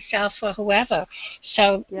or myself or whoever.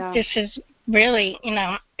 So this is really, you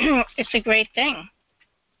know, it's a great thing.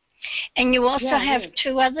 And you also have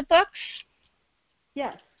 2 other books?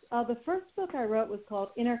 Yes. The first book I wrote was called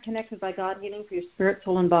Interconnected by God, Healing for Your Spirit,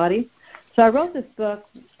 Soul, and Body. So I wrote this book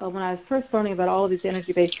when I was first learning about all of these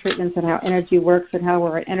energy-based treatments and how energy works and how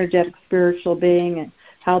we're an energetic spiritual being and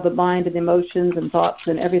how the mind and emotions and thoughts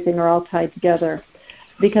and everything are all tied together.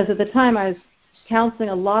 Because at the time I was counseling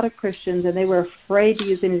a lot of Christians, and they were afraid to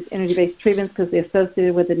use these energy-based treatments because they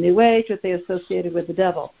associated with the New Age or they associated with the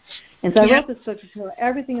devil. And so I wrote this book to show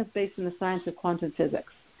everything is based in the science of quantum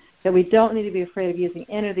physics, that we don't need to be afraid of using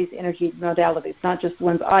any of these energy modalities, not just the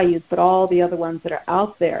ones I use, but all the other ones that are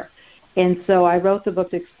out there. And so I wrote the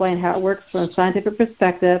book to explain how it works from a scientific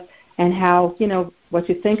perspective and how, you know, what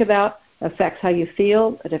you think about affects how you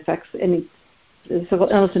feel. It affects any physical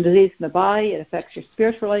illness and disease in the body. It affects your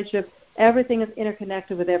spiritual relationship. Everything is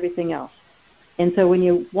interconnected with everything else. And so when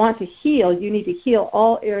you want to heal, you need to heal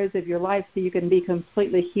all areas of your life so you can be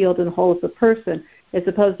completely healed and whole as a person, as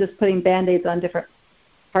opposed to just putting Band-Aids on different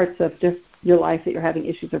parts of your life that you're having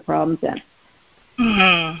issues or problems in.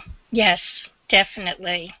 Mm-hmm. Yes,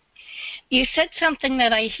 definitely. You said something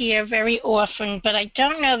that I hear very often, but I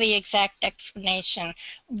don't know the exact explanation.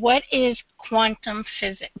 What is quantum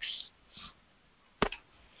physics?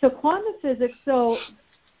 So quantum physics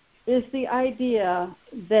is the idea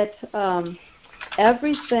that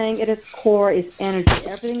everything at its core is energy.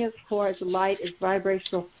 Everything at its core is light, is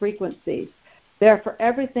vibrational frequencies. Therefore,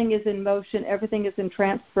 everything is in motion. Everything is in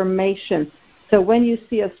transformation. So when you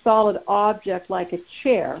see a solid object like a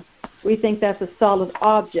chair, we think that's a solid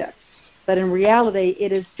object. But in reality,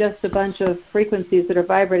 it is just a bunch of frequencies that are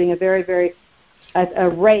vibrating at a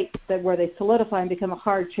rate where they solidify and become a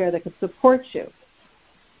hard chair that can support you.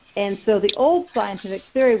 And so the old scientific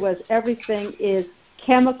theory was everything is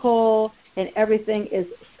chemical and everything is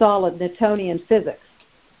solid, Newtonian physics.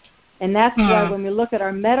 And that's why when we look at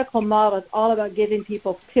our medical model, it's all about giving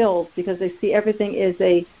people pills because they see everything is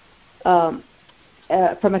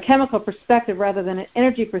from a chemical perspective rather than an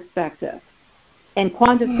energy perspective. And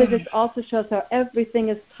quantum physics also shows how everything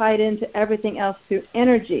is tied into everything else through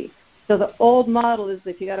energy. So the old model is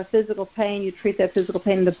if you got a physical pain, you treat that physical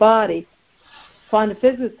pain in the body. Quantum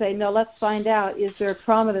physics say, no, let's find out, is there a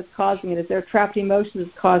trauma that's causing it? Is there a trapped emotion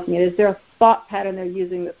that's causing it? Is there a thought pattern they're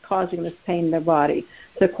using that's causing this pain in their body?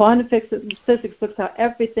 So quantum physics looks how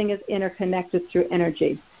everything is interconnected through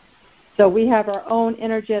energy. So we have our own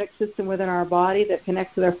energetic system within our body that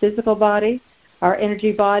connects with our physical body. Our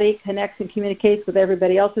energy body connects and communicates with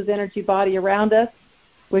everybody else's energy body around us,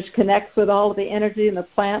 which connects with all of the energy in the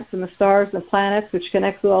plants and the stars and the planets, which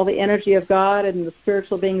connects with all the energy of God and the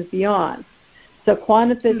spiritual beings beyond. So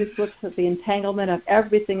quantum physics looks at the entanglement of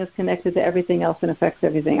everything is connected to everything else and affects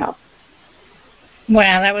everything else.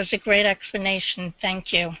 Wow, that was a great explanation.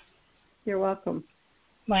 Thank you. You're welcome.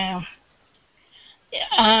 Wow.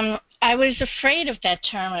 I was afraid of that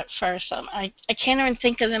term at first. I can't even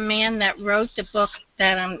think of the man that wrote the book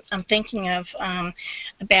that I'm thinking of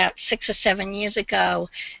about 6 or 7 years ago.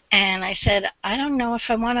 And I said, I don't know if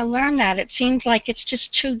I want to learn that. It seems like it's just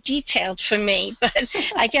too detailed for me, but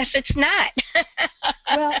I guess it's not.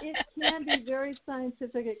 Well, it can be very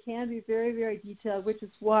scientific. It can be very, very detailed, which is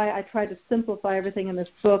why I try to simplify everything in this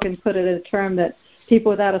book and put it in a term that people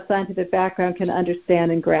without a scientific background can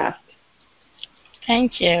understand and grasp.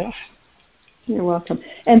 Thank you. You're welcome.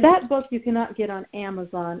 And that book you cannot get on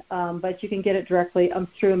Amazon, but you can get it directly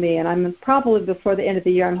through me. And I'm probably before the end of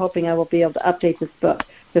the year, I'm hoping I will be able to update this book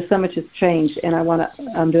because so much has changed, and I want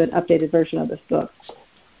to do an updated version of this book.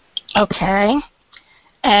 Okay.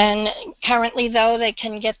 And currently, though, they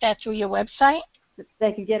can get that through your website?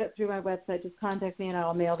 They can get it through my website. Just contact me, and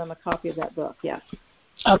I'll mail them a copy of that book, yes.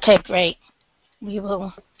 Okay, great. We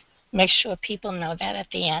will make sure people know that at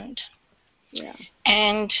the end. Yeah.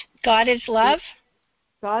 And God is Love?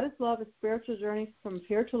 God is Love, a spiritual journey from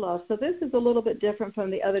fear to love. So this is a little bit different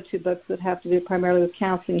from the other two books that have to do primarily with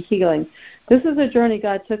counseling and healing. This is a journey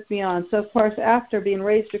God took me on. So, of course, after being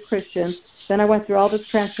raised a Christian, then I went through all this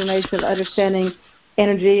transformation of understanding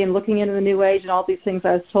energy and looking into the New Age and all these things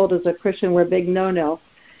I was told as a Christian were a big no-no.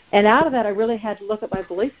 And out of that, I really had to look at my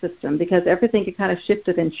belief system because everything had kind of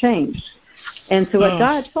shifted and changed. And so what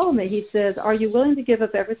God told me, he says, are you willing to give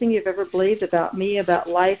up everything you've ever believed about me, about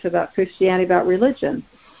life, about Christianity, about religion?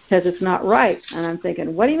 Because it's not right. And I'm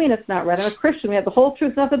thinking, what do you mean it's not right? I'm a Christian. We have the whole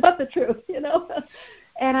truth, nothing but the truth, you know.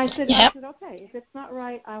 And I said, okay, if it's not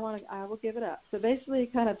right, I will give it up. So basically he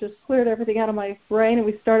kind of just cleared everything out of my brain, and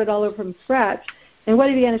we started all over from scratch. And what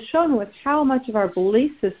he began to show me was how much of our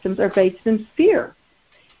belief systems are based in fear.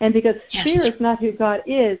 And because fear is not who God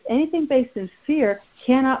is, anything based in fear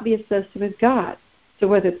cannot be associated with God. So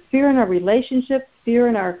whether it's fear in our relationships, fear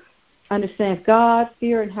in our understanding of God,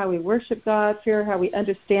 fear in how we worship God, fear in how we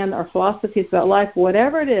understand our philosophies about life,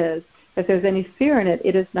 whatever it is, if there's any fear in it,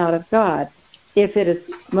 it is not of God. If it is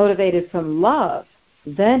motivated from love,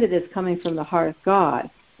 then it is coming from the heart of God.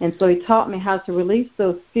 And so he taught me how to release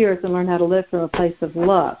those fears and learn how to live from a place of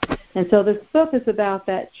love. And so this book is about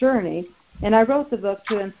that journey. And I wrote the book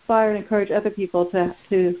to inspire and encourage other people to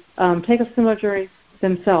take a similar journey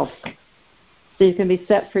themselves so you can be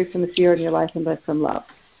set free from the fear in your life and live from love.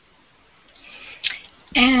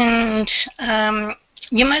 And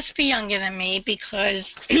you must be younger than me because,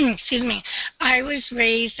 excuse me, I was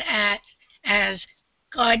raised as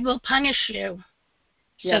God will punish you.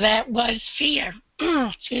 Yes. So that was fear.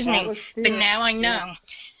 Excuse me. Fear. But now I know.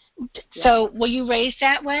 Yeah. So were you raised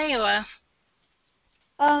that way or?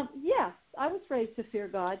 Yes, I was raised to fear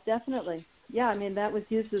God, definitely. Yeah, I mean, that was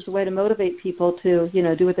used as a way to motivate people to,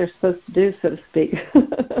 do what they're supposed to do, so to speak.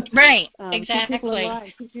 Right, exactly. Keep people in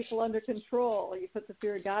line, keep people under control. You put the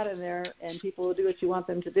fear of God in there, and people will do what you want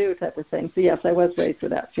them to do type of thing. So, yes, I was raised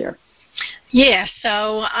with that fear. Yeah,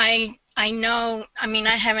 so I I know, I mean,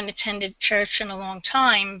 I haven't attended church in a long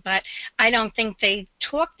time, but I don't think they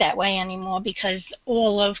talk that way anymore, because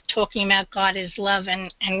all of talking about God is love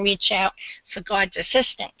and reach out for God's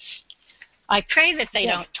assistance. I pray that they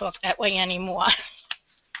don't talk that way anymore.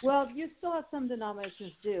 Well, you still have some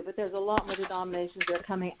denominations do, but there's a lot more denominations that are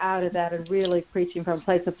coming out of that and really preaching from a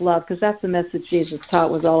place of love, because that's the message Jesus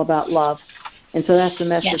taught, was all about love. And so that's the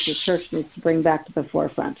message the church needs to bring back to the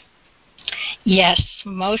forefront. Yes,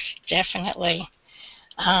 most definitely.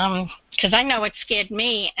 Because I know it scared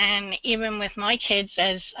me, and even with my kids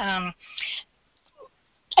as, I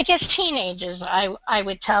guess, teenagers, I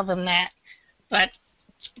would tell them that. But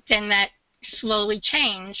then that slowly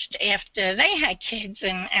changed after they had kids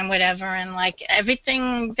and whatever, and like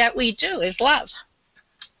everything that we do is love.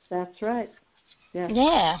 That's right.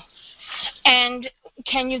 Yeah. And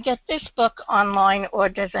can you get this book online, or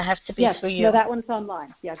does it have to be through you? No, that one's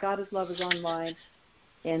online. Yeah, God is Love is online,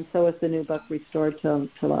 and so is the new book, Restored to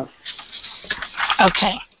Love.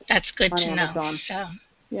 Okay, that's good to Amazon.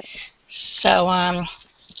 know. So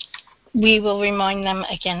we will remind them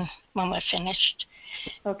again when we're finished.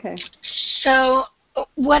 Okay. So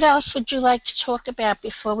what else would you like to talk about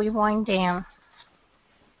before we wind down?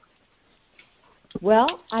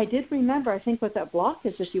 Well, I did remember, I think, what that block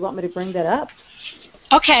is, if you want me to bring that up.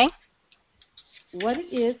 Okay. What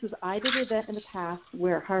it is I did an event in the past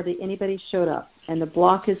where hardly anybody showed up, and the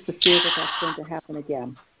block is the fear that that's going to happen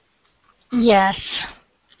again. Yes.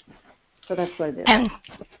 So that's what it is.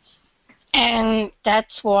 And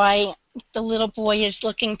that's why the little boy is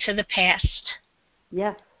looking to the past.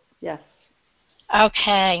 Yes.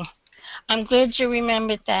 Okay. I'm glad you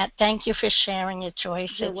remembered that. Thank you for sharing it,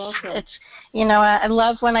 Joyce. You're welcome. It's I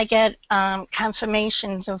love when I get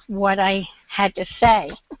confirmations of what I had to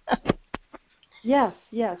say. Yes.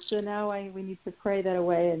 So now we need to pray that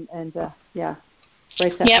away and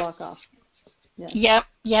break that block off. Yep.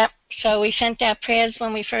 So we sent out prayers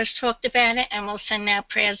when we first talked about it, and we'll send out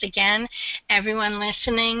prayers again. Everyone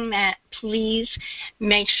listening, that please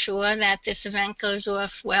make sure that this event goes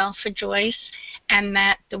off well for Joyce, and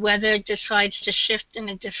that the weather decides to shift in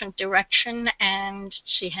a different direction, and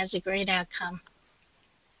she has a great outcome.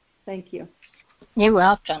 Thank you. You're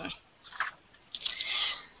welcome.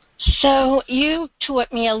 So you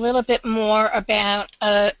taught me a little bit more about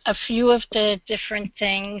a few of the different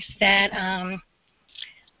things that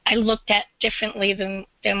I looked at differently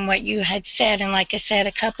than what you had said, and like I said,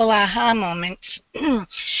 a couple aha moments.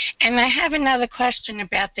 And I have another question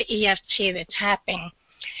about the EFT, the tapping.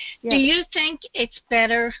 Yes. Do you think it's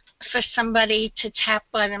better for somebody to tap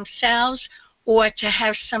by themselves or to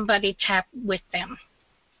have somebody tap with them?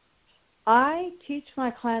 I teach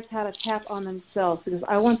my clients how to tap on themselves because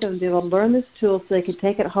I want them to be able to learn this tool so they can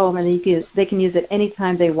take it home and they can use it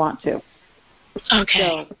anytime they want to.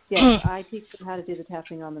 Okay. So, yes, I teach them how to do the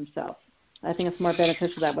tapping on themselves. I think it's more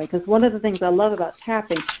beneficial that way because one of the things I love about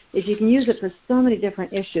tapping is you can use it for so many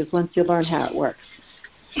different issues once you learn how it works.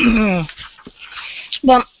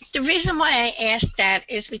 Well, the reason why I asked that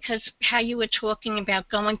is because how you were talking about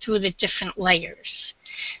going through the different layers.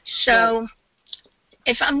 So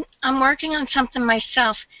if I'm working on something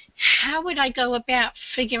myself, how would I go about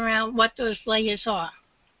figuring out what those layers are?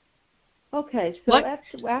 Okay, so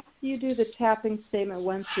after you do the tapping statement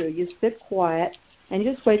 1 through, you sit quiet and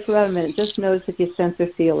just wait for about a minute. Just notice if you sense or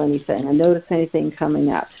feel anything and notice anything coming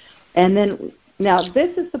up. And then, now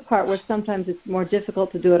this is the part where sometimes it's more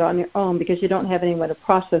difficult to do it on your own because you don't have anyone to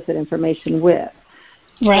process that information with.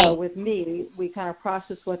 Right. So with me, we kind of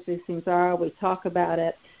process what these things are, we talk about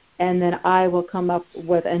it, and then I will come up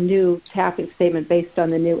with a new tapping statement based on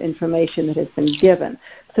the new information that has been given.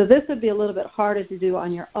 So this would be a little bit harder to do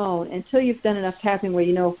on your own until you've done enough tapping where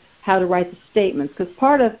you know how to write the statements. Because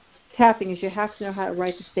part of tapping is you have to know how to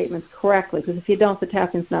write the statements correctly, because if you don't, the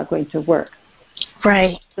tapping's not going to work.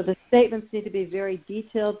 Right. So the statements need to be very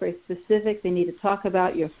detailed, very specific. They need to talk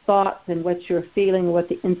about your thoughts and what you're feeling and what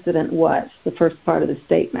the incident was, the first part of the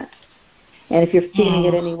statement. And if you're feeling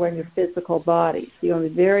it anywhere in your physical body. So you want to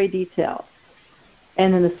be very detailed.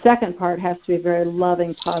 And then the second part has to be a very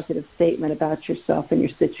loving, positive statement about yourself and your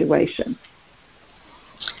situation.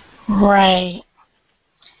 Right.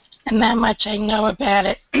 And that much I know about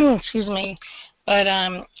it. Excuse me. But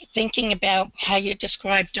thinking about how you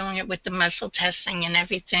described doing it with the muscle testing and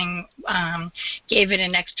everything gave it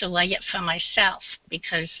an extra layer for myself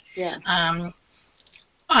because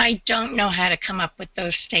I don't know how to come up with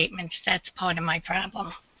those statements. That's part of my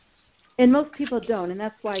problem. And most people don't, and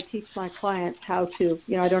that's why I teach my clients how to,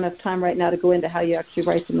 I don't have time right now to go into how you actually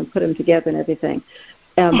write them and put them together and everything.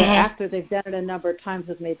 But after they've done it a number of times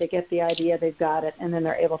with me, they get the idea, they've got it, and then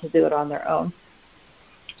they're able to do it on their own.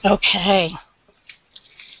 Okay.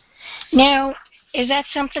 Now, is that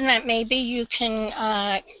something that maybe you can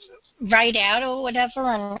write out or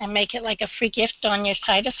whatever and make it like a free gift on your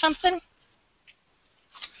site or something?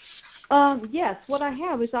 Yes, what I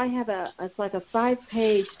have is it's like a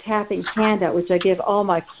 5-page tapping handout, which I give all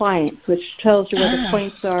my clients, which tells you where the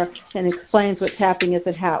points are and explains what tapping is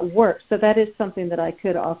and how it works. So that is something that I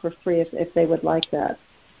could offer free if they would like that.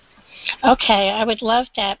 Okay, I would love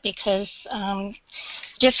that because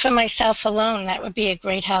just for myself alone, that would be a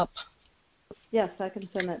great help. Yes, I can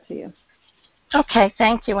send that to you. Okay,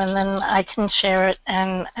 thank you. And then I can share it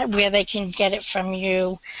and where they can get it from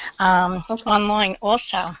you online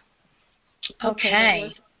also.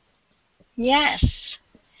 Okay. Yes.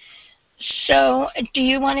 So do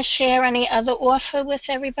you want to share any other offer with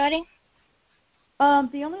everybody?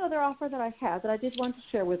 The only other offer that I have that I did want to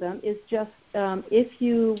share with them is just if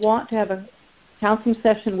you want to have a counseling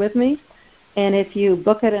session with me, and if you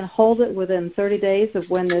book it and hold it within 30 days of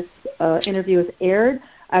when this interview is aired,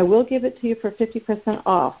 I will give it to you for 50%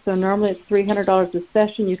 off. So normally it's $300 a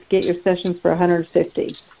session. You can get your sessions for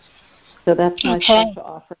 $150. So that's my special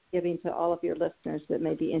offer, giving to all of your listeners that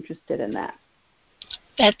may be interested in that.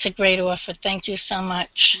 That's a great offer. Thank you so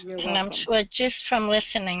much. You're and welcome. I'm sure just from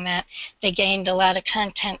listening that they gained a lot of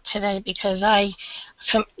content today because I,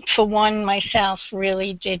 for one, myself,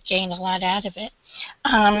 really did gain a lot out of it.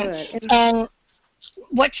 Good. And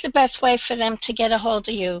what's the best way for them to get a hold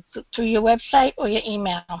of you? Through your website or your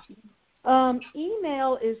email?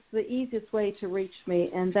 Email is the easiest way to reach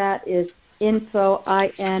me, and that is info,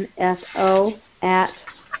 I-N-F-O, at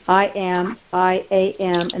I-am,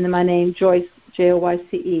 and then my name, Joyce, Joyce,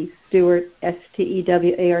 Stewart,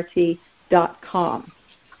 STEWART.com.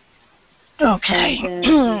 Okay. And then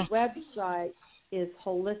the website is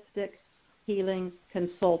Holistic Healing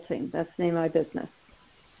Consulting. That's the name of my business.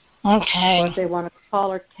 Okay. Or if they want to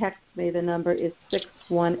call or text me, the number is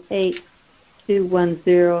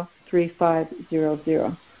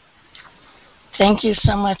 618-210-3500. Thank you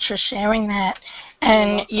so much for sharing that.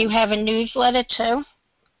 And you have a newsletter too?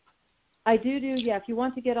 I do, yeah. If you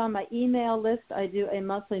want to get on my email list, I do a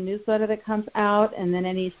monthly newsletter that comes out, and then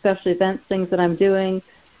any special events, things that I'm doing,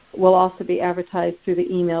 will also be advertised through the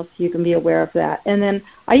email, so you can be aware of that. And then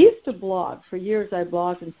I used to blog. For years I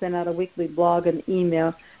blogged and sent out a weekly blog and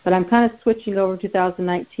email, but I'm kind of switching over in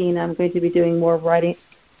 2019. I'm going to be doing more writing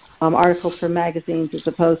articles for magazines as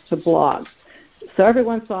opposed to blogs. So every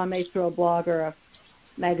once in a while I may throw a blog or a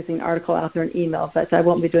magazine article out there in email, but I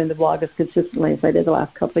won't be doing the blog as consistently as I did the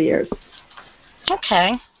last couple of years.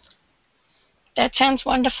 Okay. That sounds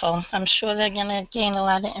wonderful. I'm sure they're going to gain a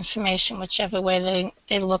lot of information whichever way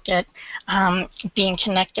they look at being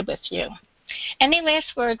connected with you. Any last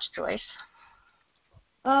words, Joyce?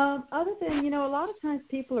 Other than, a lot of times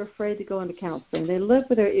people are afraid to go into counseling. They live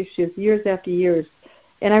with their issues years after years.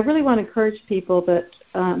 And I really want to encourage people that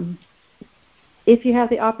if you have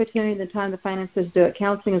the opportunity, the time, the finances to do it,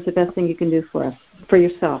 counseling is the best thing you can do for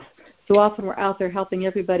yourself. So often we're out there helping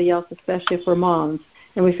everybody else, especially if we're moms,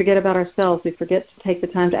 and we forget about ourselves. We forget to take the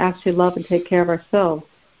time to actually love and take care of ourselves.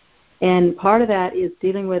 And part of that is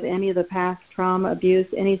dealing with any of the past trauma, abuse,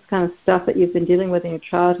 any kind of stuff that you've been dealing with in your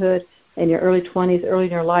childhood, in your early 20s, early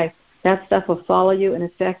in your life. That stuff will follow you and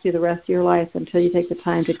affect you the rest of your life until you take the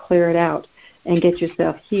time to clear it out and get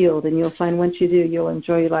yourself healed. And you'll find once you do, you'll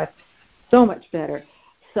enjoy your life so much better.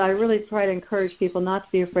 So I really try to encourage people not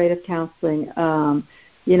to be afraid of counseling.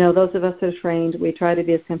 Those of us that are trained, we try to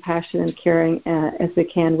be as compassionate and caring as we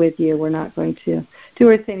can with you. We're not going to do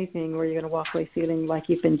or say anything where you're going to walk away feeling like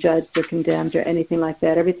you've been judged or condemned or anything like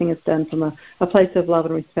that. Everything is done from a place of love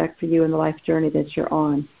and respect for you and the life journey that you're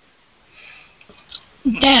on.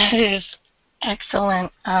 That is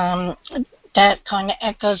excellent. That kind of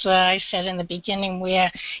echoes what I said in the beginning,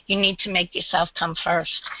 where you need to make yourself come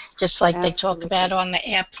first, just like Absolutely. They talk about on the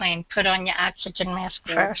airplane. Put on your oxygen mask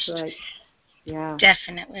first. That's right. Yeah.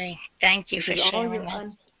 Definitely. Thank you for sharing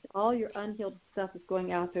that. All your unhealed stuff is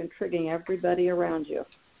going out there and triggering everybody around you.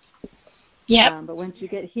 Yeah. But once you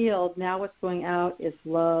get healed, now what's going out is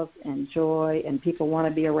love and joy, and people want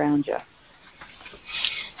to be around you.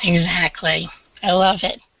 Exactly. I love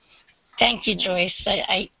it. Thank you, Joyce.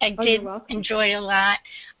 I did enjoy a lot.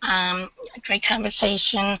 Great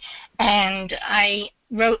conversation. And I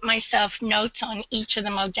wrote myself notes on each of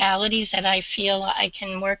the modalities that I feel I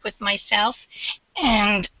can work with myself.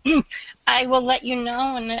 And I will let you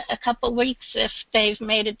know in a couple of weeks if they've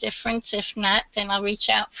made a difference. If not, then I'll reach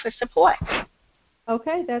out for support.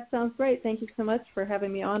 Okay, that sounds great. Thank you so much for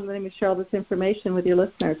having me on, letting me share all this information with your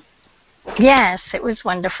listeners. Yes, it was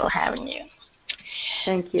wonderful having you.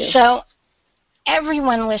 Thank you. So,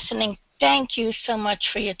 everyone listening, Thank you so much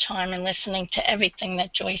for your time and listening to everything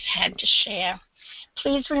that Joyce had to share.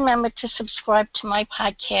 Please remember to subscribe to my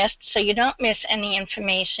podcast so you don't miss any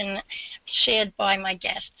information shared by my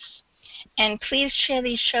guests. And please share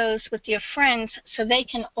these shows with your friends so they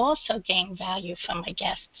can also gain value from my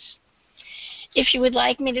guests. If you would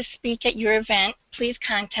like me to speak at your event, please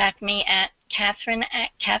contact me at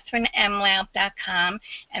CatherineMLaub.com,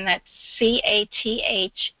 and that's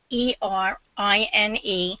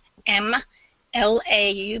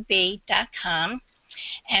CatherineMLaub.com.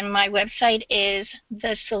 And my website is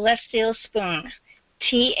The Celestial Spoon,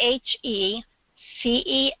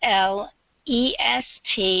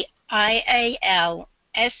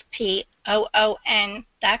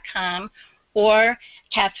 TheCelestialSpoon.com, or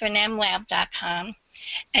CatherineMLaub.com.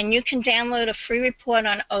 And you can download a free report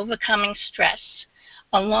on overcoming stress,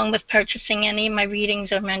 along with purchasing any of my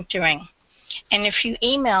readings or mentoring. And if you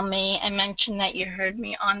email me and mention that you heard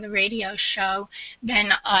me on the radio show,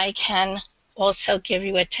 then I can also give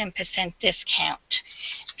you a 10% discount.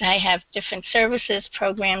 I have different services,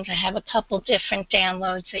 programs. I have a couple different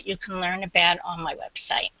downloads that you can learn about on my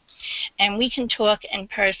website. And we can talk in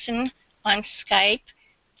person, on Skype,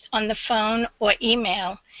 on the phone, or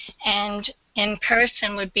email. And in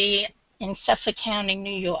person would be in Suffolk County,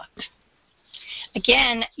 New York.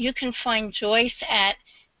 Again, you can find Joyce at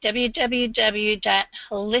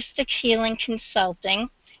www.holistichealingconsulting,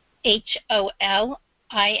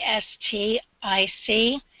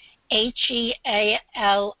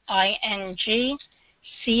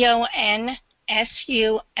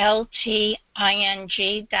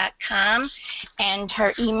 and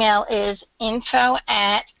her email is info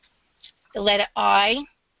at the letter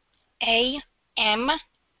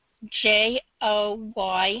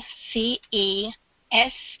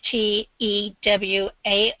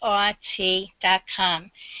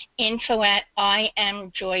info at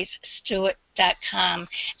IamJoyceStewart.com,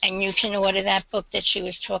 and you can order that book that she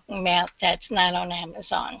was talking about that's not on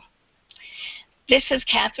Amazon. This is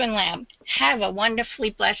Catherine Laub. Have a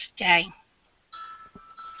wonderfully blessed day.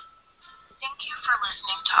 Thank you for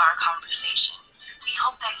listening to our conversation. We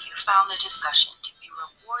hope that you found the discussion to be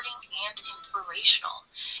rewarding and inspirational,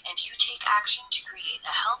 and you take action to create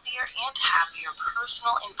a healthier and happier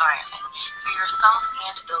personal environment for yourself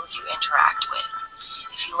and those you interact with.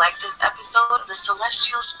 If you like this episode of The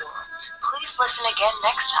Celestial Spoon, please listen again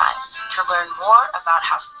next time to learn more about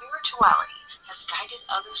how spirituality has guided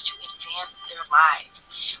others to advance their lives.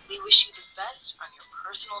 We wish you the best on your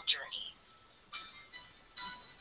personal journey.